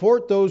 so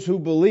support those who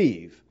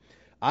believe.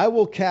 I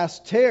will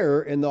cast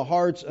terror in the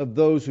hearts of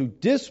those who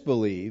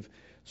disbelieve,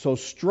 so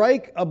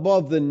strike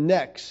above the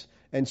necks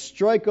and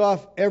strike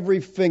off every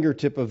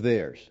fingertip of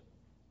theirs.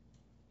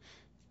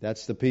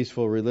 That's the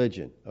peaceful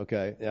religion.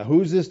 Okay. Now,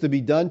 who's this to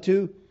be done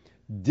to?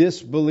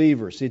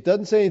 Disbelievers. See, it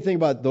doesn't say anything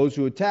about those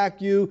who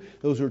attack you,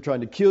 those who are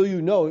trying to kill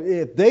you. No,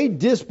 if they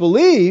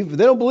disbelieve, if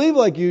they don't believe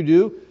like you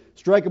do,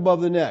 strike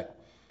above the neck.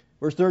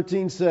 Verse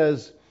 13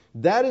 says,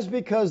 that is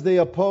because they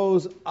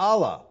oppose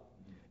Allah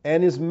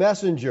and His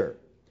messenger.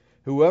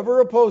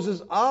 Whoever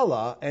opposes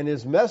Allah and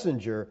His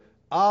messenger,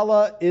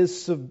 Allah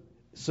is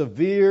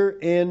severe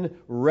in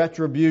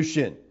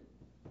retribution.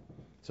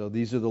 So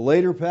these are the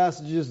later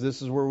passages.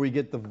 This is where we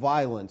get the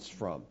violence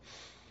from.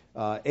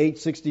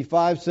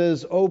 865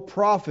 says, O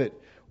prophet,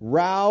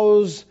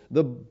 rouse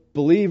the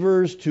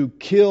believers to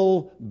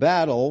kill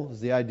battle,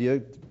 is the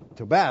idea,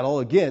 to battle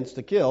against,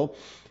 to kill.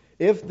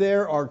 If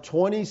there are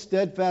 20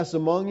 steadfast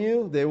among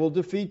you, they will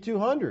defeat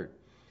 200.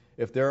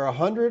 If there are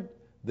 100,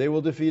 they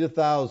will defeat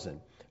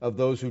 1,000 of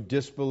those who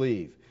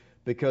disbelieve,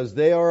 because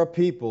they are a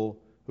people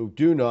who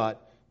do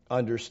not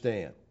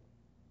understand.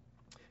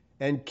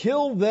 And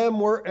kill them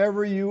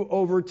wherever you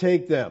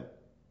overtake them,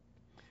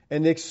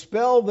 and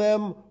expel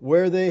them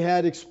where they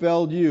had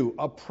expelled you.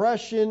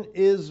 Oppression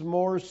is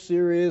more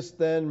serious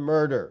than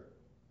murder.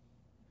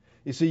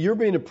 You see, you're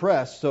being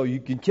oppressed, so you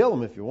can kill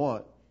them if you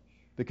want,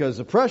 because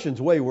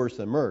oppression's way worse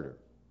than murder.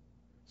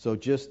 So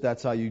just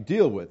that's how you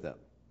deal with them.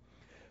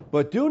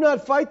 But do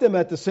not fight them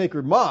at the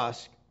sacred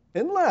mosque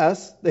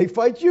unless they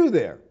fight you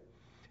there.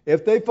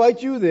 If they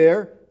fight you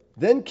there,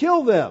 then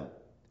kill them.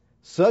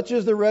 Such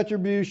is the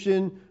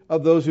retribution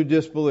of those who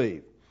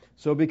disbelieve.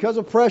 So because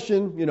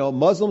oppression,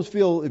 Muslims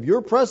feel if you're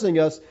oppressing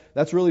us,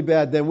 that's really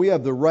bad, then we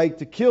have the right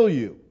to kill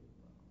you.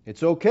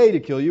 It's okay to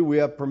kill you. We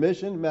have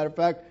permission. Matter of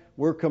fact,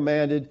 we're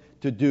commanded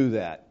to do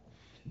that.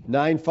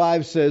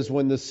 9:5 says,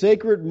 when the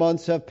sacred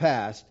months have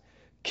passed,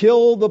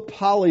 kill the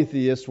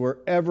polytheists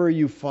wherever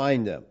you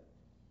find them.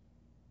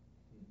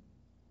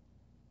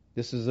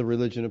 This is the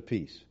religion of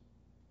peace.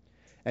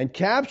 And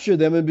capture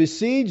them and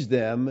besiege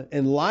them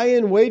and lie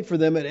in wait for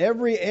them at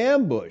every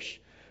ambush.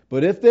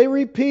 But if they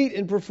repeat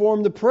and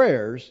perform the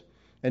prayers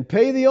and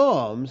pay the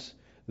alms,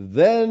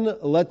 then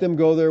let them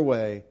go their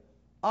way.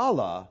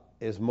 Allah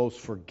is most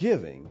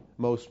forgiving,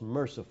 most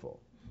merciful.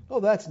 Oh,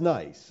 that's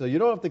nice. So you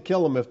don't have to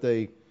kill them if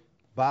they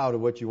bow to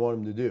what you want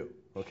them to do.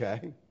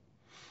 Okay?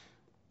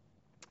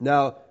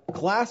 Now,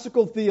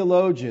 classical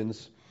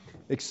theologians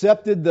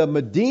accepted the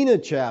Medina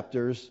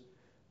chapters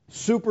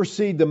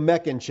supersede the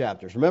Meccan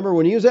chapters. Remember,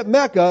 when he was at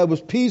Mecca, it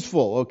was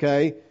peaceful,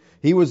 okay?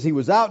 He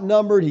was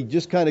outnumbered. He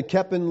just kind of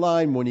kept in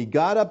line. When he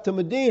got up to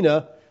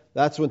Medina,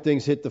 that's when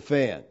things hit the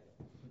fan.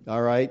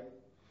 All right?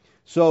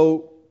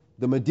 So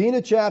the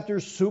Medina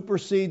chapters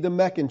supersede the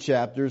Meccan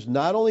chapters,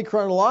 not only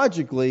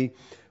chronologically,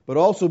 but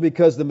also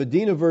because the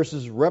Medina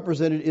verses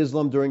represented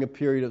Islam during a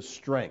period of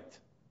strength.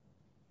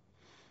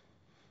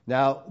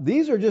 Now,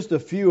 these are just a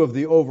few of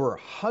the over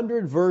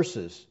 100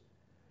 verses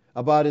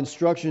about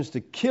instructions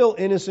to kill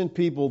innocent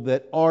people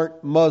that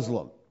aren't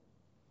Muslim.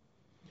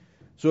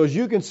 So as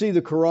you can see,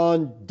 the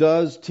Quran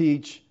does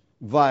teach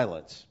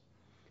violence.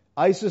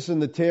 ISIS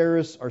and the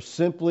terrorists are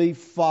simply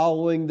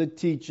following the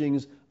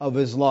teachings of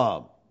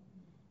Islam.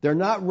 They're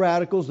not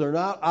radicals, they're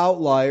not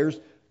outliers.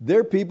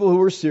 They're people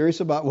who are serious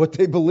about what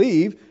they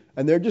believe,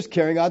 and they're just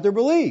carrying out their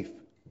belief.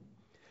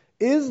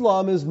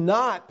 Islam is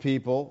not,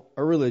 people,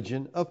 a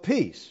religion of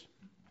peace.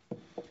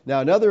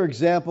 Now, another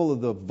example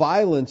of the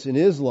violence in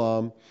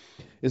Islam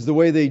is the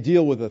way they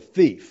deal with a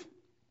thief.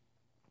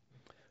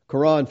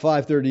 Quran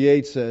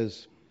 5:38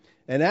 says,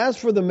 and as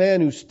for the man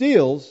who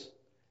steals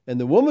and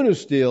the woman who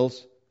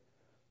steals,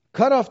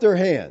 cut off their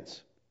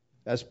hands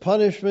as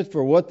punishment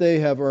for what they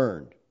have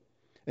earned.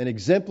 An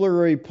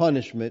exemplary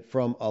punishment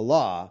from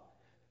Allah.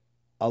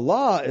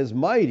 Allah is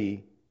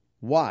mighty,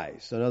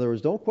 wise. In other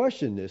words, don't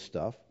question this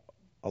stuff.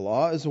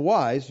 Allah is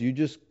wise. You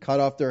just cut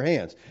off their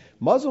hands.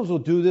 Muslims will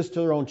do this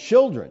to their own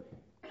children.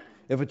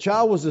 If a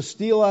child was to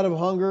steal out of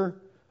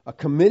hunger, a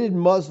committed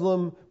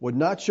Muslim would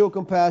not show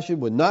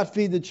compassion, would not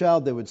feed the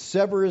child. They would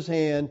sever his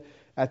hand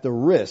at the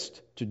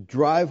wrist to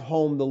drive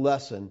home the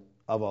lesson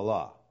of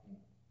Allah.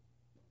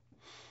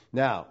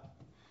 Now,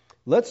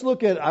 let's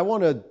look at,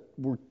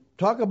 we're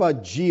talking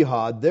about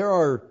jihad. There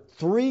are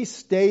 3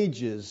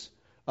 stages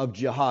of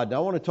jihad. Now, I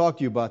want to talk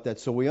to you about that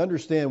so we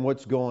understand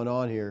what's going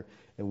on here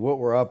and what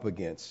we're up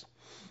against.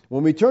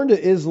 When we turn to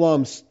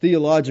Islam's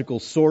theological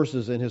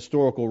sources and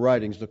historical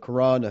writings, the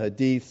Quran, the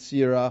Hadith,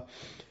 Sirah,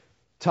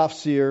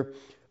 Tafsir,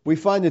 we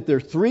find that there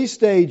are 3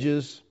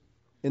 stages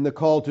in the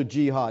call to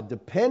jihad,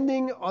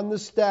 depending on the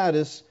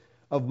status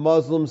of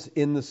Muslims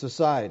in the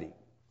society.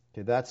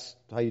 Okay, that's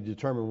how you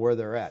determine where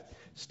they're at.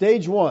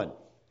 Stage 1,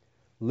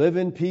 live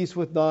in peace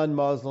with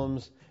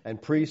non-Muslims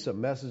and preach a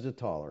message of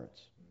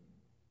tolerance.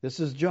 This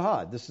is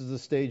jihad. This is the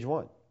stage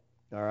 1.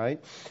 All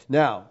right?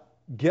 Now,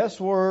 guess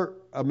where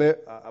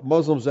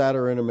Muslims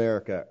are in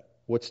America?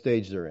 What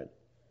stage they're in?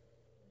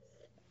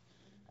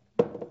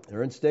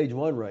 They're in stage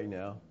 1 right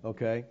now,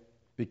 okay?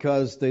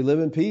 Because they live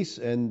in peace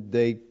and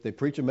they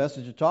preach a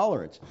message of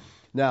tolerance.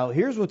 Now,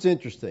 here's what's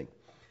interesting.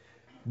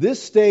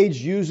 This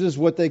stage uses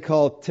what they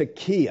call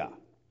taqiyya.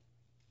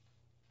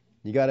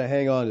 You got to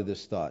hang on to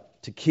this thought.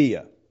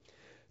 Taqiyya.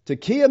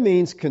 Taqiyya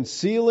means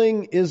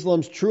concealing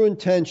Islam's true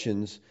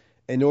intentions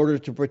in order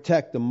to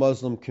protect the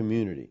Muslim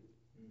community.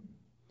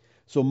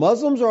 So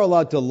Muslims are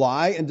allowed to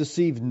lie and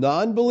deceive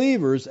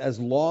non-believers as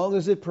long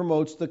as it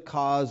promotes the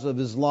cause of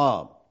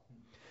Islam.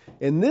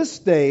 In this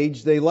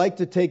stage, they like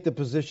to take the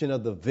position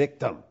of the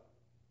victim.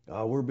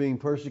 Oh, we're being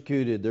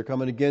persecuted. They're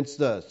coming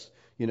against us.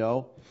 You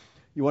know,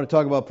 you want to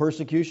talk about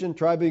persecution?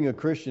 Try being a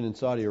Christian in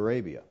Saudi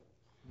Arabia.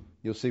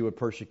 You'll see what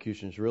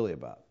persecution is really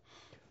about.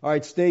 All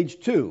right,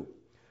 stage 2.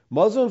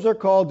 Muslims are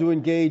called to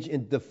engage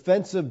in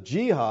defensive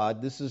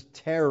jihad. This is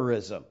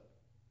terrorism.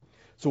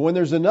 So when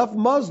there's enough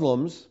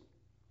Muslims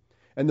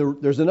and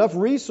there's enough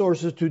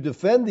resources to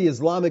defend the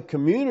Islamic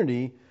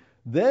community,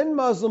 then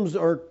Muslims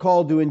are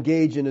called to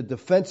engage in a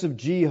defensive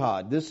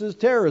jihad. This is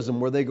terrorism,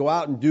 where they go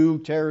out and do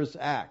terrorist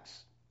acts.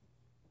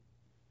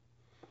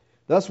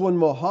 Thus, when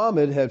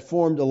Muhammad had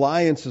formed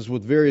alliances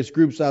with various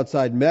groups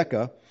outside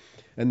Mecca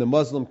and the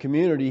Muslim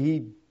community, he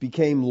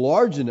became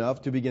large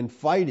enough to begin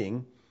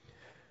fighting.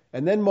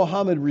 And then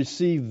Muhammad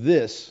received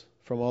this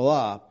from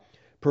Allah: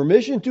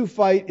 permission to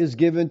fight is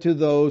given to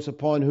those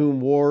upon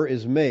whom war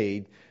is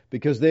made,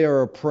 because they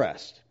are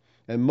oppressed.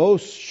 And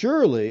most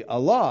surely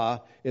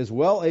Allah is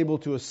well able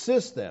to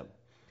assist them.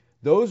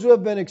 Those who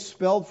have been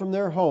expelled from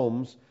their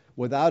homes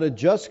without a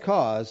just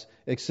cause,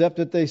 except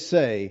that they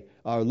say,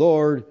 our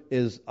Lord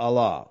is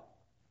Allah.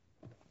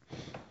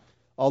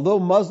 Although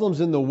Muslims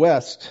in the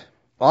West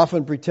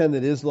often pretend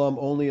that Islam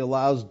only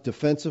allows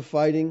defensive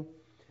fighting,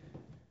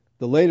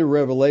 the later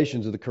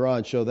revelations of the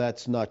Quran show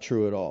that's not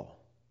true at all.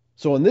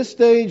 So in this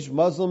stage,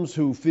 Muslims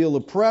who feel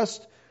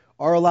oppressed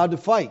are allowed to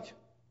fight.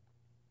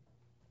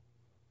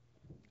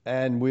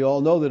 And we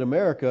all know that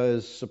America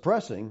is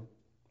oppressing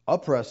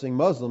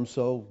Muslims,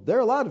 so they're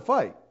allowed to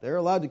fight. They're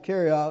allowed to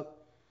carry out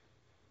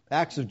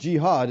acts of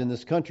jihad in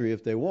this country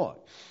if they want.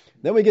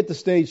 Then we get to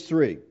stage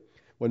 3.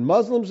 When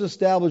Muslims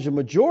establish a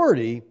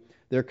majority,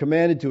 they're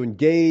commanded to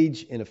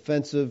engage in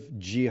offensive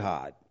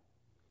jihad.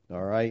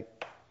 All right?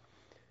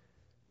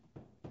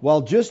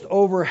 While just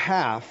over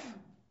half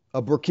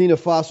of Burkina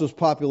Faso's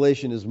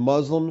population is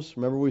Muslims,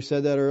 remember we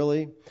said that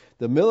earlier?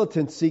 The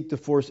militants seek to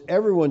force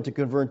everyone to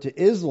convert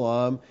to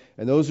Islam,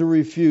 and those who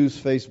refuse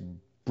face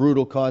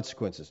brutal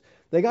consequences.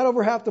 They got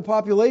over half the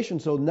population,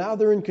 so now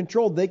they're in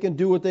control. They can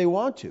do what they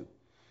want to.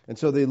 And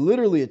so they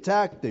literally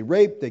attack, they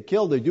rape, they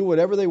kill, they do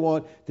whatever they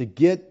want to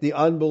get the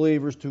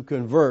unbelievers to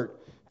convert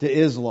to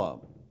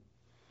Islam.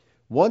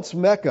 Once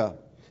Mecca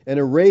and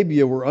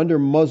Arabia were under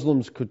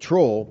Muslims'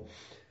 control,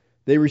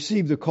 they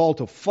received the call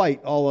to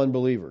fight all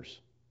unbelievers.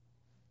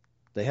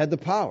 They had the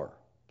power,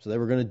 so they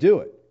were going to do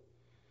it.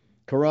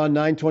 Quran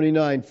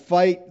 9:29,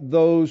 fight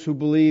those who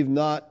believe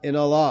not in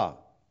Allah.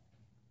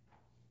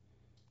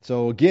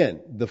 So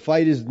again, the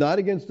fight is not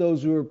against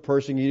those who are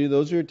persecuting you,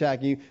 those who are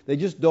attacking you. They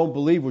just don't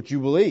believe what you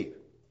believe.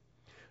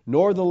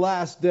 Nor the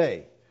last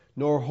day,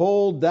 nor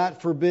hold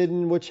that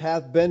forbidden which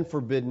hath been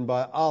forbidden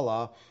by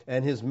Allah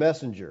and His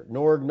Messenger,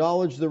 nor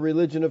acknowledge the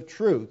religion of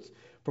truth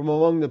from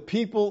among the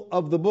people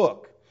of the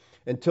book,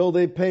 until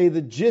they pay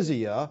the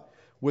jizya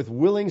with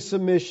willing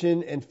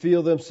submission and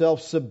feel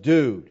themselves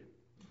subdued.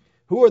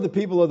 Who are the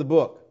people of the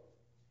book?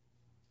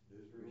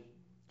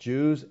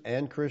 Jews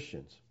and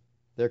Christians.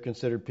 They're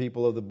considered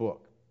people of the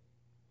book.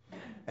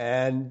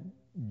 And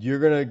you're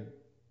going to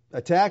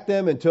attack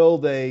them until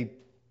they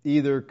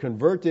either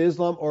convert to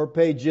Islam or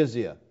pay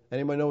jizya.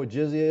 Anybody know what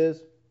jizya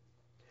is?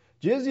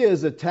 Jizya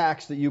is a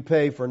tax that you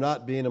pay for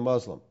not being a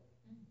Muslim.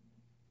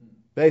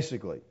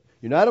 Basically.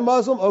 You're not a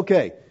Muslim?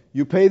 Okay.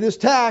 You pay this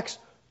tax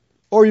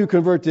or you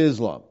convert to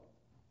Islam.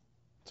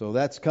 So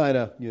that's kind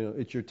of,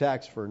 it's your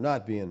tax for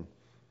not being.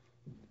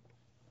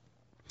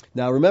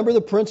 Now remember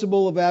the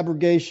principle of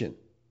abrogation.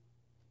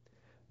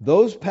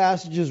 Those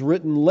passages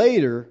written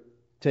later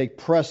take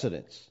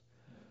precedence.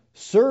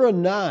 Surah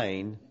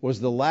 9 was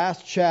the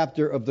last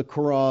chapter of the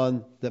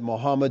Quran that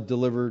Muhammad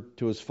delivered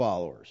to his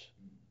followers.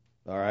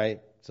 All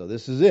right? So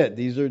this is it.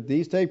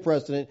 These take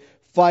precedent.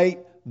 Fight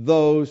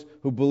those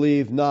who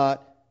believe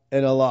not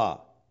in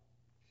Allah.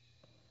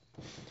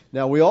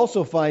 Now we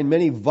also find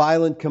many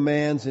violent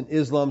commands in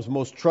Islam's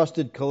most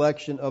trusted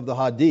collection of the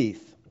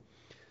Hadith.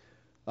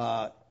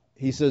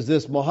 He says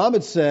this,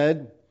 Muhammad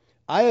said,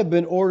 I have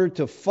been ordered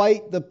to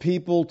fight the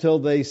people till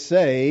they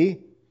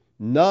say,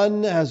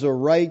 none has a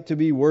right to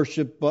be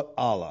worshipped but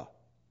Allah.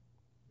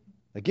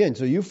 Again,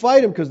 so you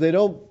fight them because they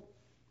don't,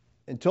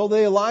 until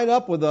they line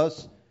up with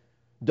us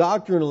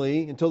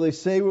doctrinally, until they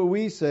say what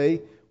we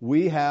say,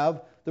 we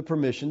have the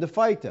permission to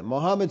fight them.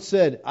 Muhammad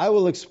said, I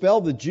will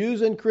expel the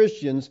Jews and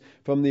Christians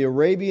from the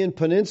Arabian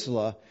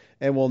Peninsula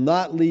and will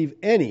not leave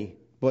any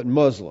but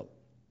Muslim.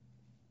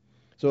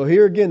 So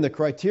here again, the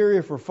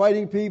criteria for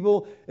fighting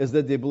people is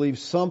that they believe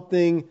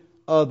something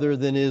other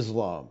than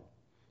Islam.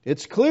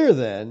 It's clear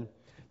then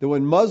that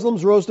when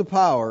Muslims rose to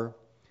power,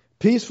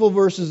 peaceful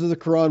verses of the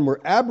Quran were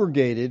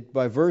abrogated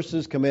by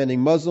verses commanding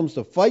Muslims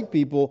to fight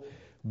people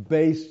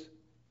based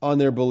on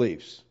their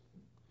beliefs.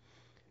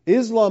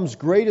 Islam's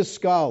greatest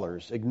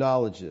scholars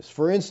acknowledge this.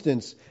 For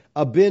instance,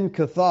 Ibn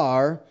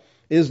Kathir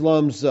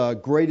Islam's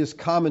greatest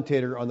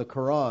commentator on the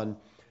Quran,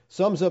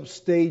 sums up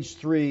stage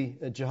 3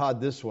 at jihad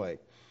this way.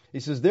 He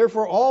says,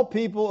 therefore all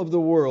people of the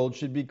world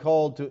should be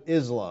called to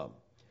Islam.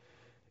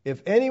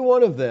 If any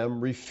one of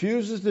them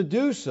refuses to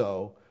do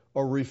so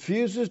or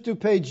refuses to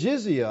pay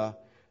jizya,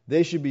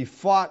 they should be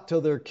fought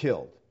till they're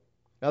killed.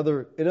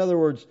 In other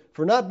words,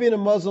 for not being a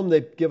Muslim,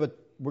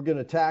 we're going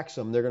to tax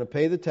them. They're going to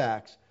pay the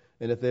tax.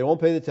 And if they won't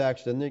pay the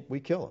tax, then we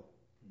kill them.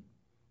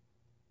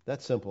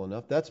 That's simple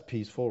enough. That's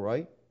peaceful,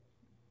 right?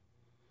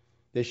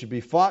 They should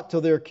be fought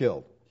till they're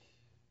killed.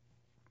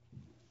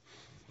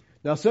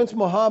 Now, since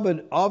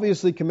Muhammad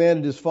obviously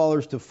commanded his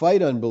followers to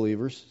fight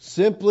unbelievers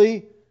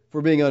simply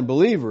for being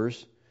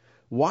unbelievers,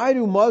 why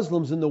do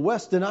Muslims in the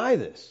West deny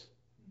this?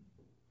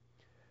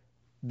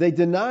 They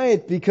deny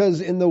it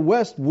because in the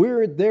West,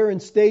 they're in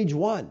stage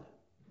 1.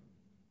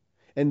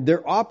 And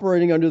they're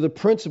operating under the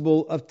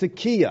principle of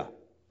taqiyya.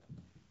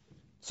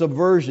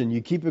 Subversion.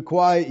 You keep it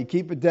quiet, you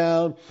keep it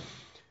down.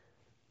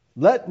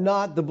 Let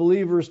not the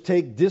believers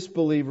take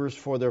disbelievers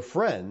for their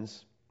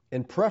friends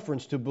in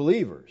preference to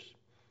believers.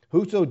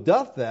 Whoso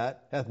doth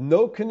that hath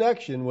no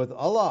connection with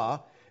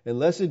Allah,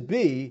 unless it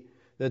be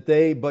that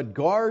they but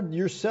guard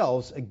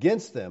yourselves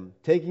against them,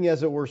 taking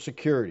as it were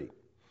security.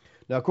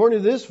 Now, according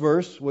to this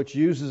verse, which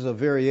uses a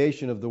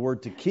variation of the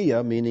word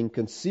taqiyya, meaning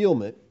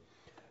concealment,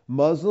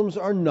 Muslims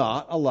are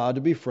not allowed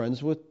to be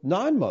friends with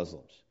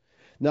non-Muslims.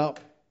 Now,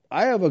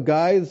 I have a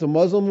guy that's a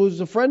Muslim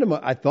who's a friend of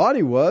mine. I thought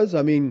he was.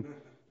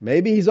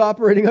 Maybe he's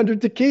operating under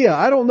taqiyya.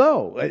 I don't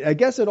know. I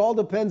guess it all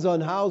depends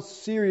on how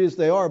serious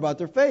they are about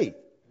their faith.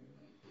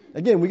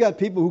 Again, we got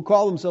people who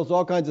call themselves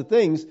all kinds of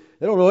things.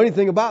 They don't know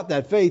anything about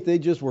that faith. They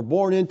just were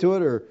born into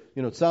it, or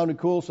it sounded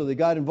cool, so they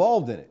got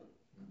involved in it.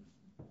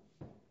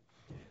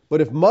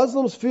 But if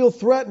Muslims feel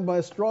threatened by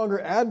a stronger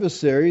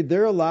adversary,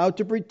 they're allowed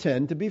to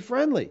pretend to be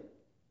friendly.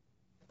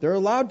 They're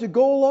allowed to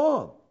go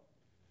along.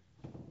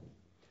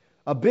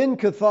 Ibn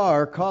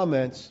Kathir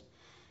comments,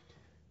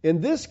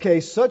 in this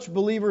case, such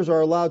believers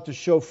are allowed to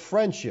show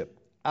friendship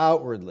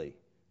outwardly,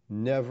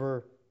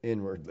 never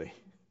inwardly.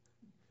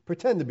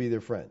 Pretend to be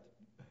their friend.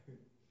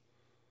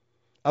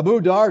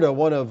 Abu Darda,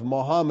 one of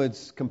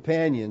Muhammad's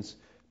companions,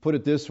 put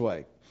it this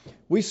way: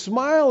 we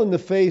smile in the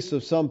face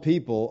of some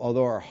people,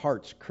 although our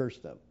hearts curse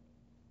them.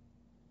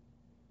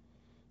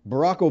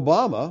 Barack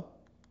Obama,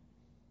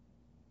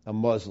 a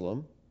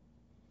Muslim,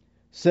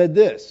 said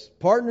this: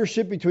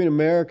 partnership between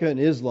America and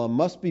Islam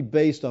must be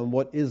based on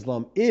what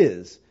Islam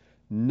is,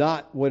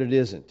 not what it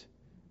isn't.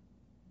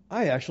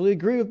 I actually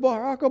agree with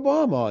Barack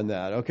Obama on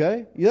that,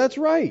 okay? Yeah, that's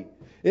right.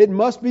 It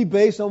must be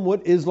based on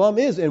what Islam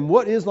is. And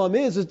what Islam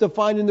is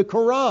defined in the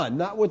Quran,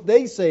 not what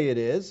they say it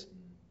is.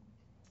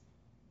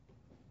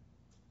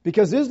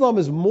 Because Islam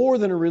is more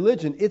than a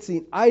religion. It's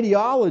an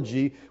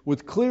ideology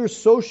with clear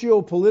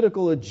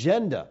socio-political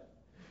agenda.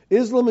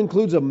 Islam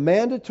includes a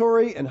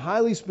mandatory and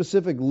highly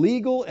specific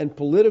legal and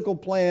political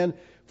plan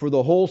for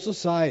the whole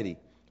society,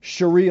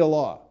 Sharia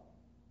law.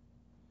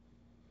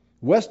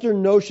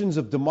 Western notions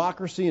of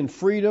democracy and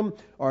freedom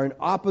are in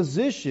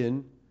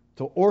opposition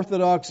to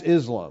Orthodox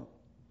Islam.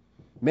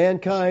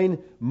 Mankind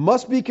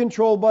must be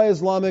controlled by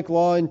Islamic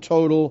law in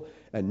total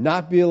and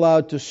not be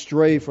allowed to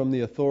stray from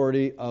the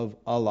authority of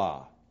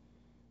Allah.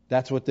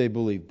 That's what they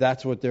believe.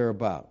 That's what they're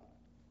about.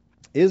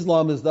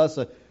 Islam is thus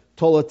a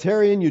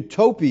totalitarian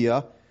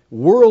utopia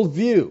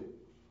worldview.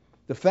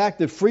 The fact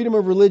that freedom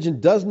of religion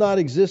does not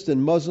exist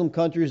in Muslim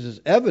countries is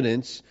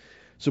evidence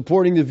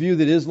supporting the view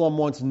that Islam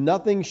wants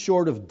nothing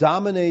short of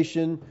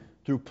domination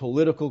through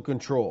political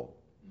control.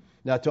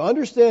 Now, to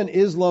understand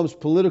Islam's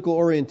political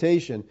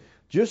orientation,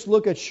 just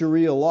look at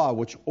Sharia law,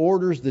 which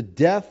orders the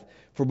death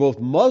for both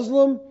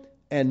Muslim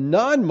and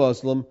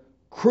non-Muslim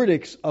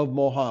critics of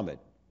Muhammad.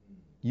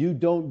 You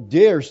don't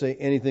dare say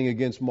anything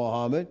against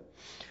Muhammad.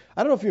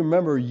 I don't know if you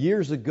remember,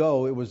 years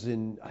ago, it was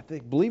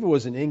believe it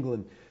was in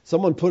England,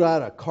 someone put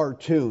out a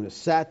cartoon, a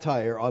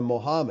satire on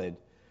Muhammad.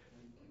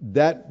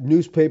 That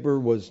newspaper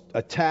was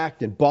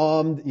attacked and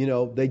bombed.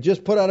 They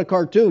just put out a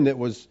cartoon that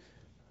was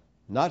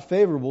not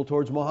favorable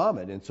towards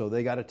Muhammad, and so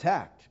they got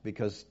attacked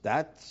because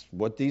that's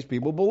what these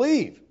people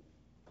believe.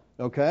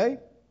 Okay?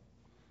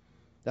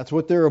 That's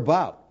what they're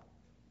about.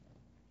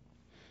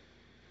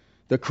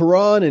 The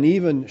Quran and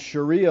even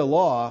Sharia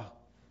law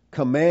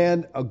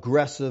command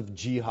aggressive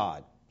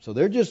jihad. So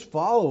they're just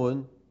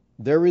following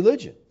their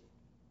religion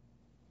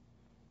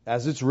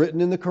as it's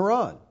written in the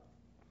Quran.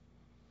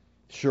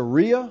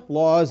 Sharia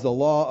law is the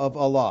law of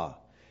Allah.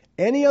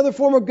 Any other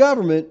form of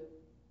government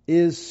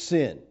is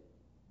sin,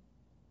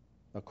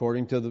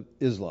 according to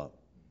Islam.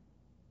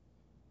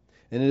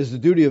 And it is the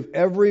duty of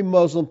every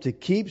Muslim to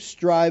keep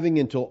striving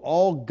until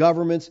all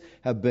governments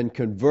have been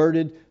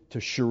converted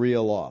to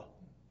Sharia law.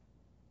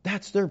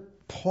 That's their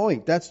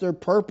point. That's their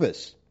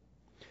purpose.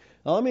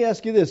 Now let me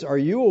ask you this. Are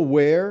you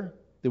aware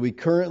that we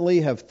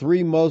currently have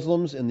 3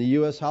 Muslims in the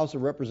U.S. House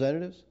of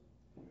Representatives?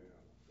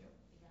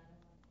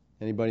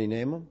 Anybody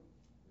name them?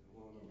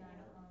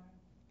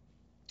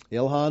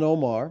 Ilhan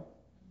Omar.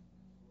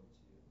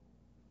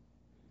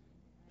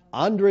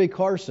 Andre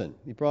Carson.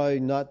 You're probably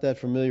not that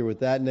familiar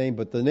with that name,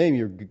 but the name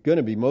you're going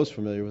to be most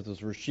familiar with is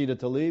Rashida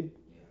Tlaib.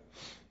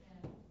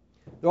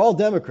 They're all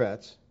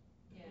Democrats.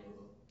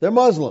 They're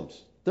Muslims.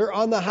 They're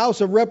on the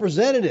House of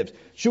Representatives.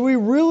 Should we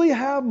really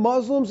have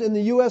Muslims in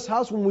the U.S.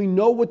 House when we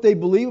know what they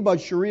believe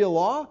about Sharia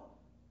law?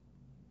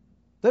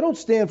 They don't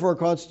stand for our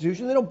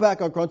Constitution. They don't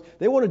back our Constitution.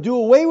 They want to do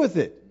away with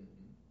it.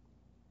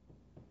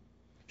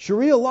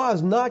 Sharia law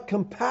is not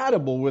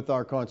compatible with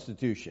our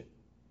Constitution.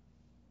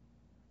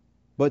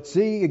 But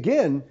see,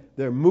 again,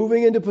 they're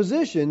moving into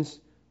positions.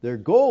 Their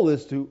goal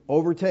is to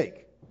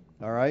overtake.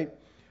 All right?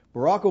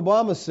 Barack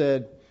Obama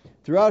said,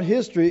 throughout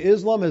history,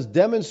 Islam has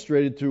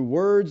demonstrated through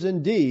words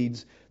and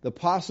deeds the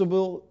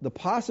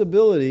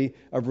possibility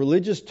of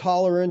religious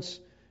tolerance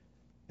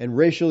and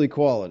racial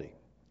equality.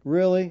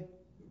 Really?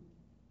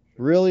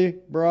 Really,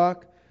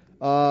 Barack?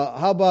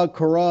 How about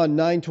Quran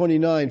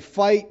 9:29?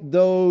 Fight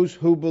those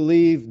who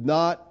believe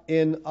not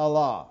in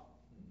Allah.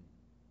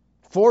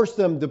 Force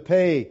them to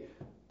pay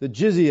the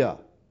jizya.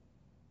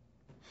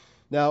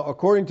 Now,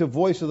 according to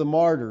Voice of the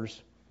Martyrs,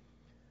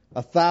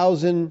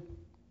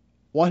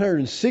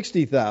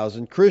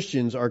 160,000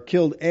 Christians are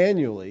killed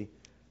annually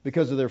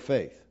because of their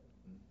faith.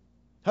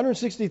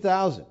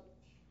 160,000.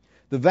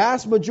 The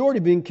vast majority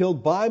being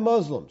killed by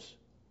Muslims.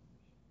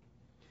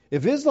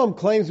 If Islam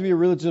claims to be a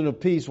religion of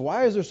peace,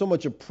 why is there so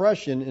much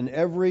oppression in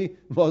every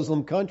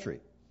Muslim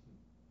country?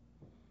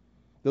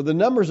 Though the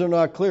numbers are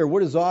not clear,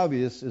 what is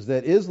obvious is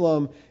that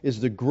Islam is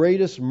the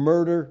greatest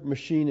murder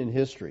machine in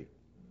history,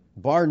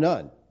 bar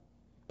none,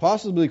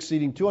 possibly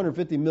exceeding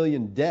 250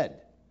 million dead.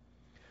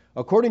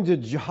 According to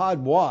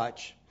Jihad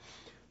Watch,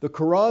 the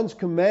Quran's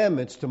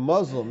commandments to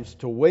Muslims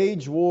to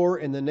wage war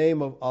in the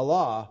name of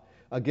Allah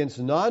against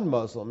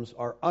non-Muslims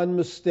are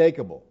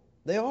unmistakable.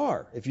 They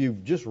are, if you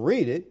just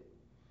read it.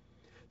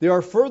 They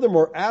are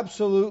furthermore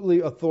absolutely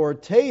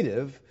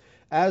authoritative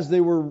as they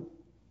were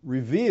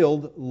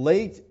revealed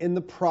late in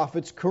the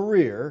Prophet's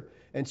career,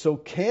 and so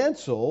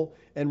cancel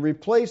and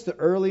replace the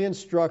early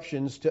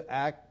instructions to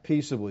act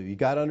peaceably. You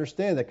got to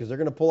understand that, because they're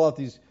going to pull out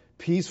these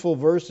peaceful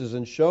verses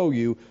and show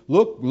you,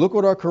 look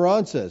what our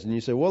Quran says. And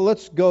you say, well,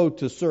 let's go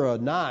to Surah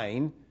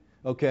 9,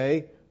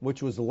 okay,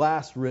 which was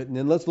last written,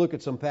 and let's look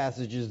at some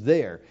passages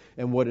there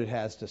and what it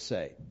has to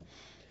say.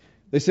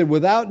 They said,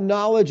 without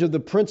knowledge of the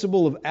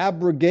principle of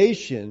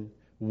abrogation,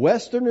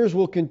 Westerners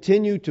will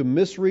continue to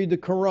misread the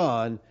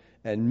Quran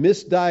and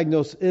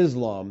misdiagnose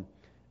Islam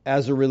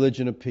as a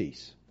religion of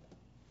peace.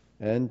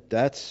 And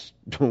that's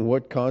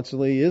what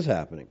constantly is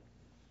happening.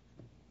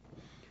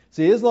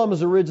 See, Islam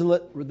is a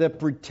religion that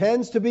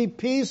pretends to be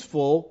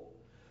peaceful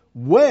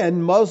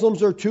when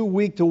Muslims are too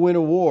weak to win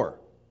a war.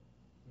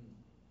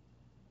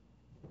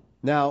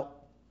 Now,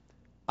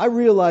 I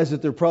realize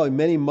that there are probably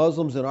many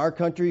Muslims in our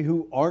country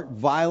who aren't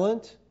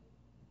violent.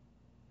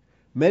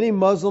 Many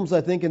Muslims,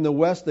 I think, in the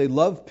West, they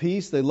love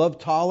peace, they love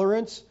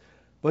tolerance,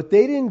 but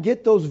they didn't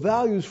get those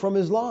values from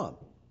Islam.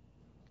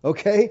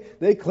 Okay?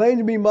 They claim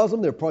to be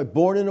Muslim. They're probably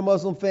born in a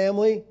Muslim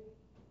family.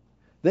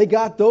 They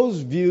got those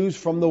views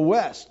from the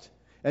West.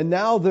 And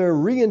now they're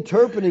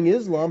reinterpreting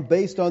Islam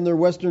based on their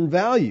Western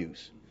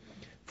values.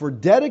 For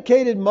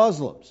dedicated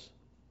Muslims,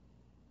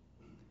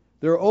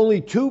 there are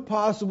only two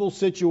possible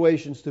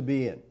situations to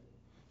be in.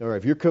 All right,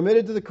 if you're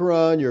committed to the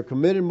Quran, you're a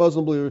committed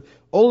Muslim believer,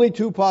 only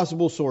two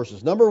possible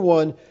sources. Number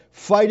one,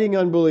 fighting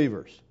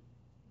unbelievers.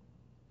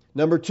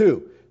 Number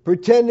two,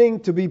 pretending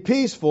to be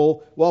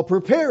peaceful while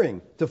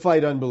preparing to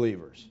fight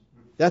unbelievers.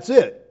 That's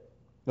it.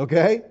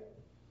 Okay?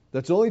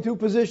 That's the only two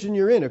positions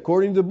you're in,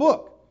 according to the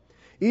book.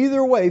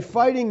 Either way,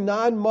 fighting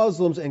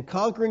non-Muslims and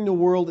conquering the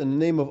world in the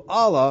name of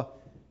Allah,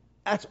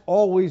 that's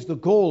always the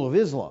goal of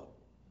Islam.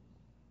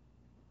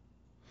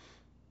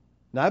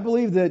 Now, I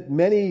believe that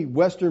many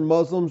Western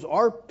Muslims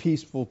are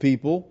peaceful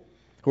people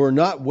who are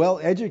not well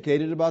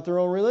educated about their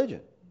own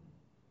religion.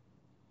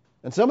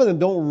 And some of them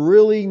don't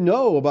really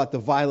know about the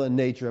violent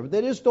nature of it.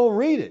 They just don't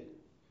read it.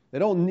 They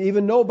don't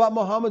even know about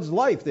Muhammad's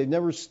life. They've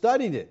never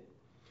studied it.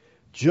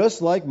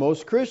 Just like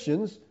most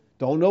Christians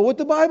don't know what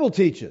the Bible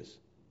teaches.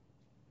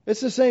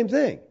 It's the same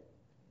thing.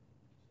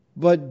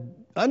 But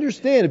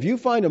understand, if you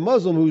find a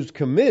Muslim who's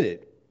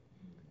committed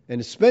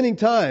and is spending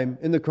time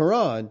in the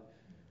Quran,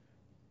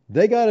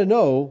 they got to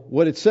know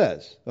what it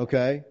says,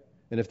 okay?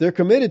 And if they're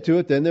committed to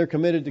it, then they're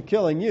committed to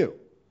killing you,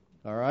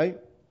 all right?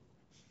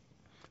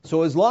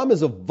 So Islam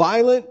is a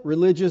violent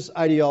religious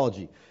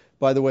ideology.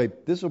 By the way,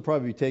 this will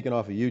probably be taken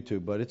off of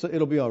YouTube, but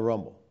it'll be on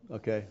Rumble,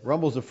 okay?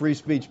 Rumble's a free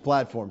speech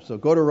platform, so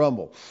go to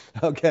Rumble,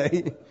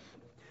 okay?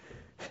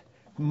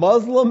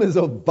 Islam is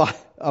a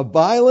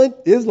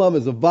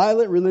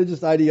violent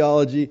religious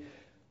ideology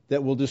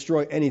that will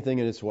destroy anything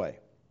in its way.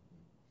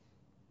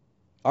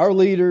 Our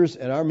leaders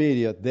and our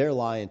media, they're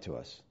lying to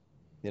us.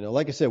 You know,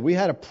 like I said, we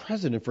had a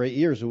president for 8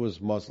 years who was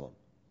Muslim.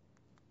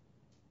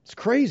 It's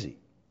crazy.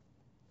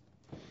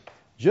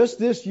 Just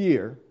this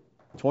year,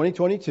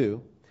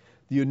 2022,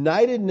 the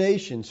United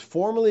Nations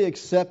formally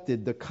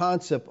accepted the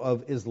concept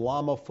of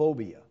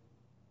Islamophobia.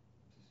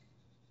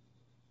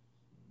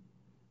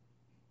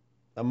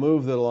 a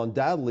move that will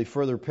undoubtedly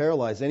further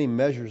paralyze any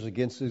measures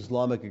against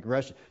Islamic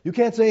aggression. You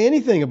can't say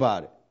anything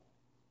about it.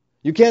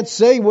 You can't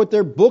say what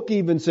their book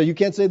even says. You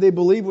can't say they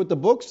believe what the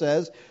book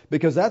says,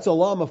 because that's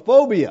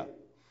Islamophobia.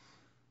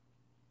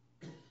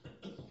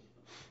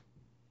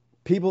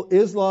 People,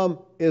 Islam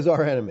is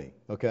our enemy,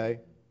 okay?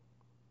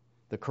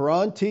 The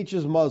Quran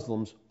teaches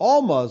Muslims,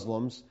 all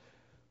Muslims,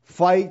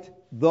 fight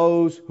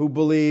those who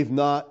believe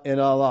not in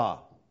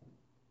Allah.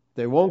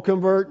 They won't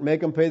convert,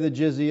 make them pay the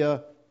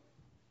jizya,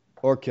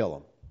 or kill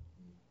them.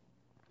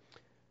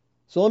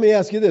 So let me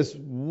ask you this.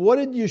 What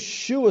did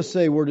Yeshua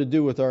say we're to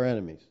do with our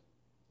enemies?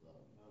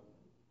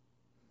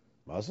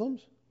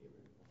 Muslims?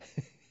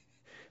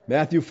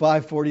 Matthew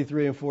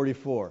 5:43 and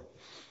 44.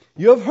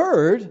 You have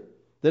heard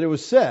that it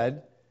was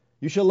said,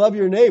 you shall love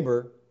your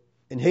neighbor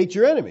and hate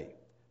your enemy.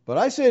 But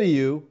I say to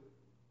you,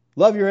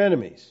 love your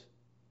enemies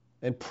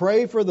and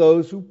pray for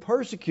those who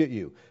persecute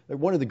you. They're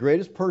one of the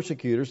greatest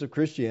persecutors of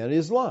Christianity,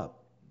 Islam.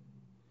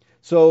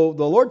 So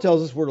the Lord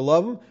tells us we're to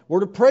love them, we're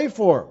to pray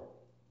for them.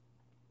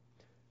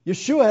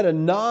 Yeshua had a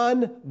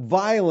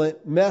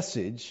non-violent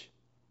message,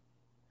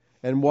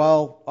 and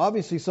while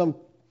obviously some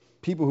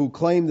people who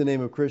claim the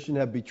name of Christian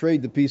have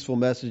betrayed the peaceful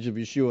message of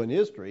Yeshua in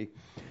history,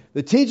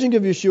 the teaching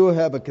of Yeshua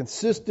have a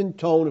consistent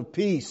tone of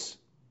peace,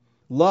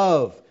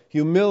 love,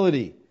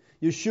 humility.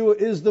 Yeshua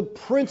is the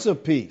Prince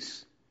of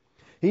Peace.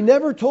 He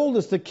never told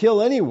us to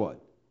kill anyone,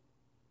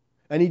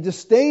 and he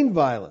disdained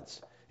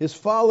violence. His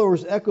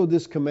followers echoed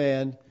this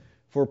command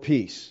for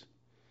peace.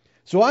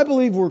 So I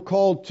believe we're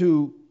called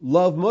to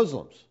love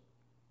Muslims.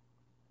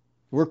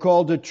 We're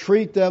called to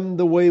treat them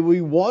the way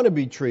we want to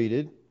be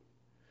treated.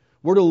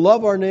 We're to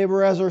love our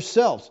neighbor as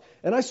ourselves.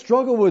 And I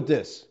struggle with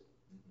this.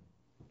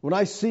 When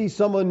I see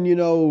someone,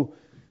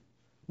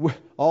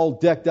 all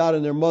decked out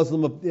in their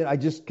Muslim,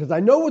 because I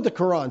know what the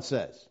Quran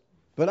says.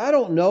 But I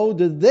don't know,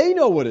 do they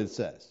know what it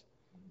says?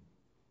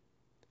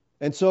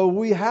 And so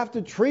we have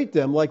to treat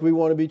them like we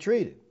want to be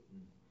treated.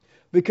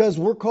 Because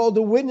we're called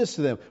to witness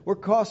to them. We're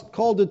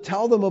called to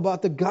tell them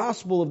about the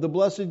gospel of the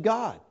blessed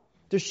God.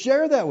 To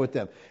share that with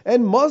them.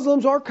 And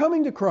Muslims are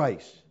coming to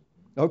Christ.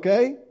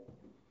 Okay?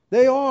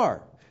 They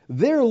are.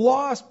 They're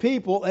lost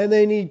people and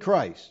they need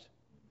Christ.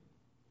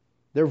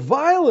 They're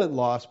violent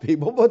lost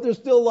people, but they're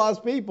still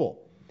lost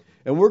people.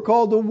 And we're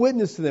called to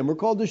witness to them. We're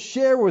called to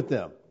share with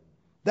them.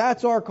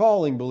 That's our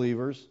calling,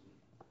 believers.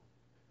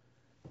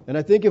 And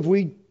I think if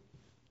we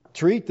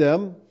treat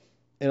them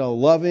in a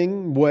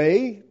loving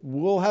way,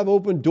 we'll have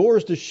open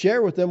doors to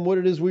share with them what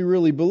it is we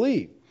really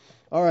believe.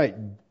 All right,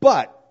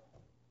 but,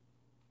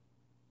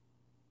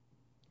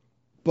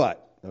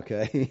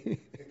 okay,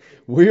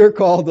 we are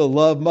called to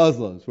love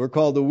Muslims. We're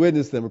called to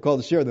witness them. We're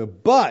called to share them.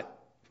 But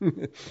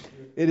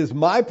it is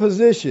my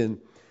position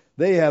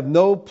they have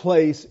no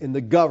place in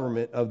the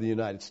government of the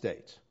United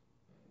States.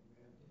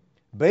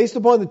 Based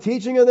upon the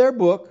teaching of their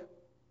book,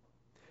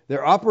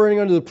 they're operating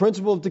under the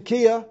principle of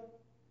taqiyya.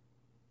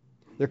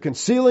 They're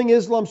concealing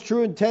Islam's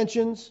true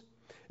intentions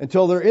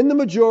until they're in the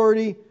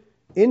majority,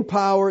 in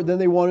power. Then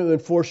they want to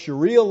enforce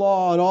Sharia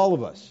law on all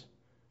of us.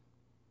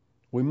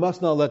 We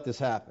must not let this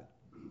happen.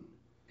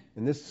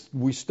 And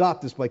we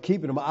stop this by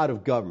keeping them out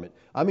of government.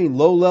 I mean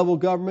low-level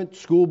government,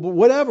 school,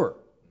 whatever.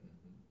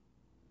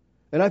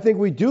 And I think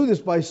we do this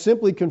by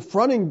simply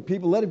confronting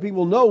people, letting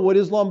people know what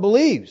Islam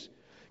believes.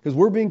 Because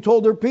we're being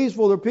told they're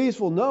peaceful, they're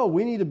peaceful. No,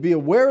 we need to be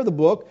aware of the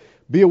book,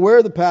 be aware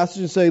of the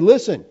passage, and say,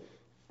 listen,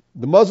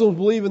 the Muslims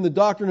believe in the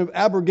doctrine of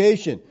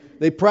abrogation.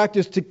 They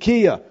practice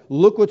taqiyya.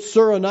 Look what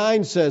Surah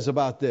 9 says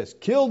about this.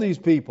 Kill these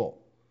people.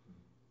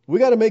 We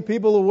got to make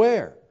people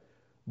aware.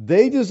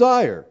 They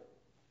desire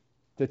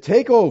to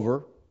take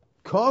over,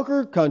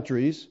 conquer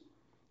countries,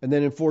 and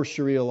then enforce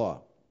Sharia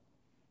law.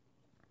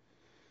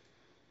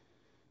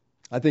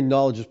 I think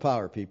knowledge is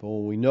power,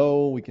 people. When we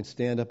know, we can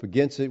stand up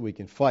against it, we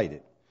can fight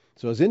it.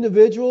 So as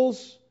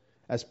individuals,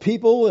 as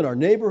people in our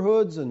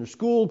neighborhoods and our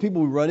school,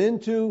 people we run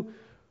into,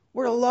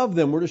 we're to love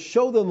them. We're to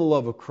show them the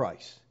love of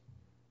Christ.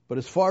 But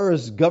as far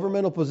as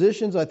governmental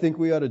positions, I think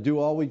we ought to do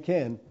all we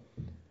can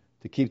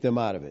to keep them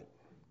out of it.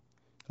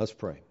 Let's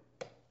pray.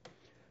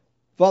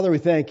 Father, we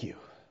thank you.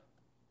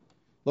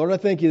 Lord, I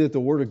thank you that the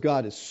Word of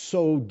God is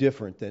so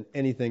different than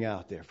anything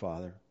out there,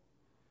 Father.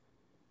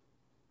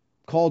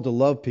 Called to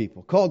love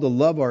people, called to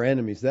love our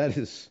enemies. That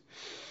is,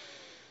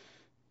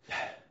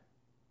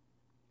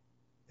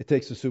 it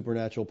takes the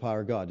supernatural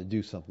power of God to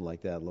do something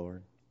like that,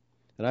 Lord.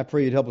 And I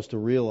pray you'd help us to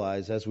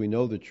realize, as we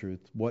know the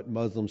truth, what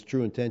Muslims'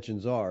 true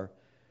intentions are,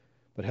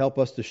 but help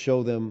us to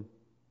show them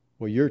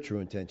what your true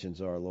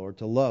intentions are, Lord,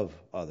 to love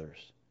others.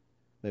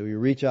 May we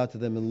reach out to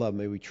them in love.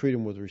 May we treat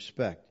them with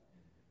respect.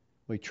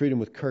 May we treat them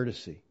with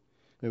courtesy.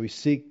 May we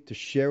seek to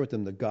share with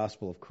them the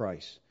gospel of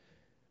Christ.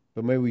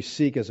 But may we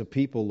seek as a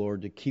people,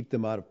 Lord, to keep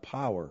them out of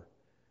power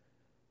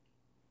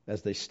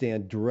as they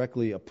stand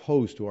directly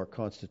opposed to our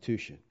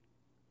Constitution.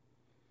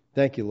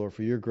 Thank you, Lord,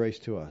 for your grace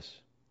to us.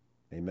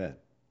 Amen.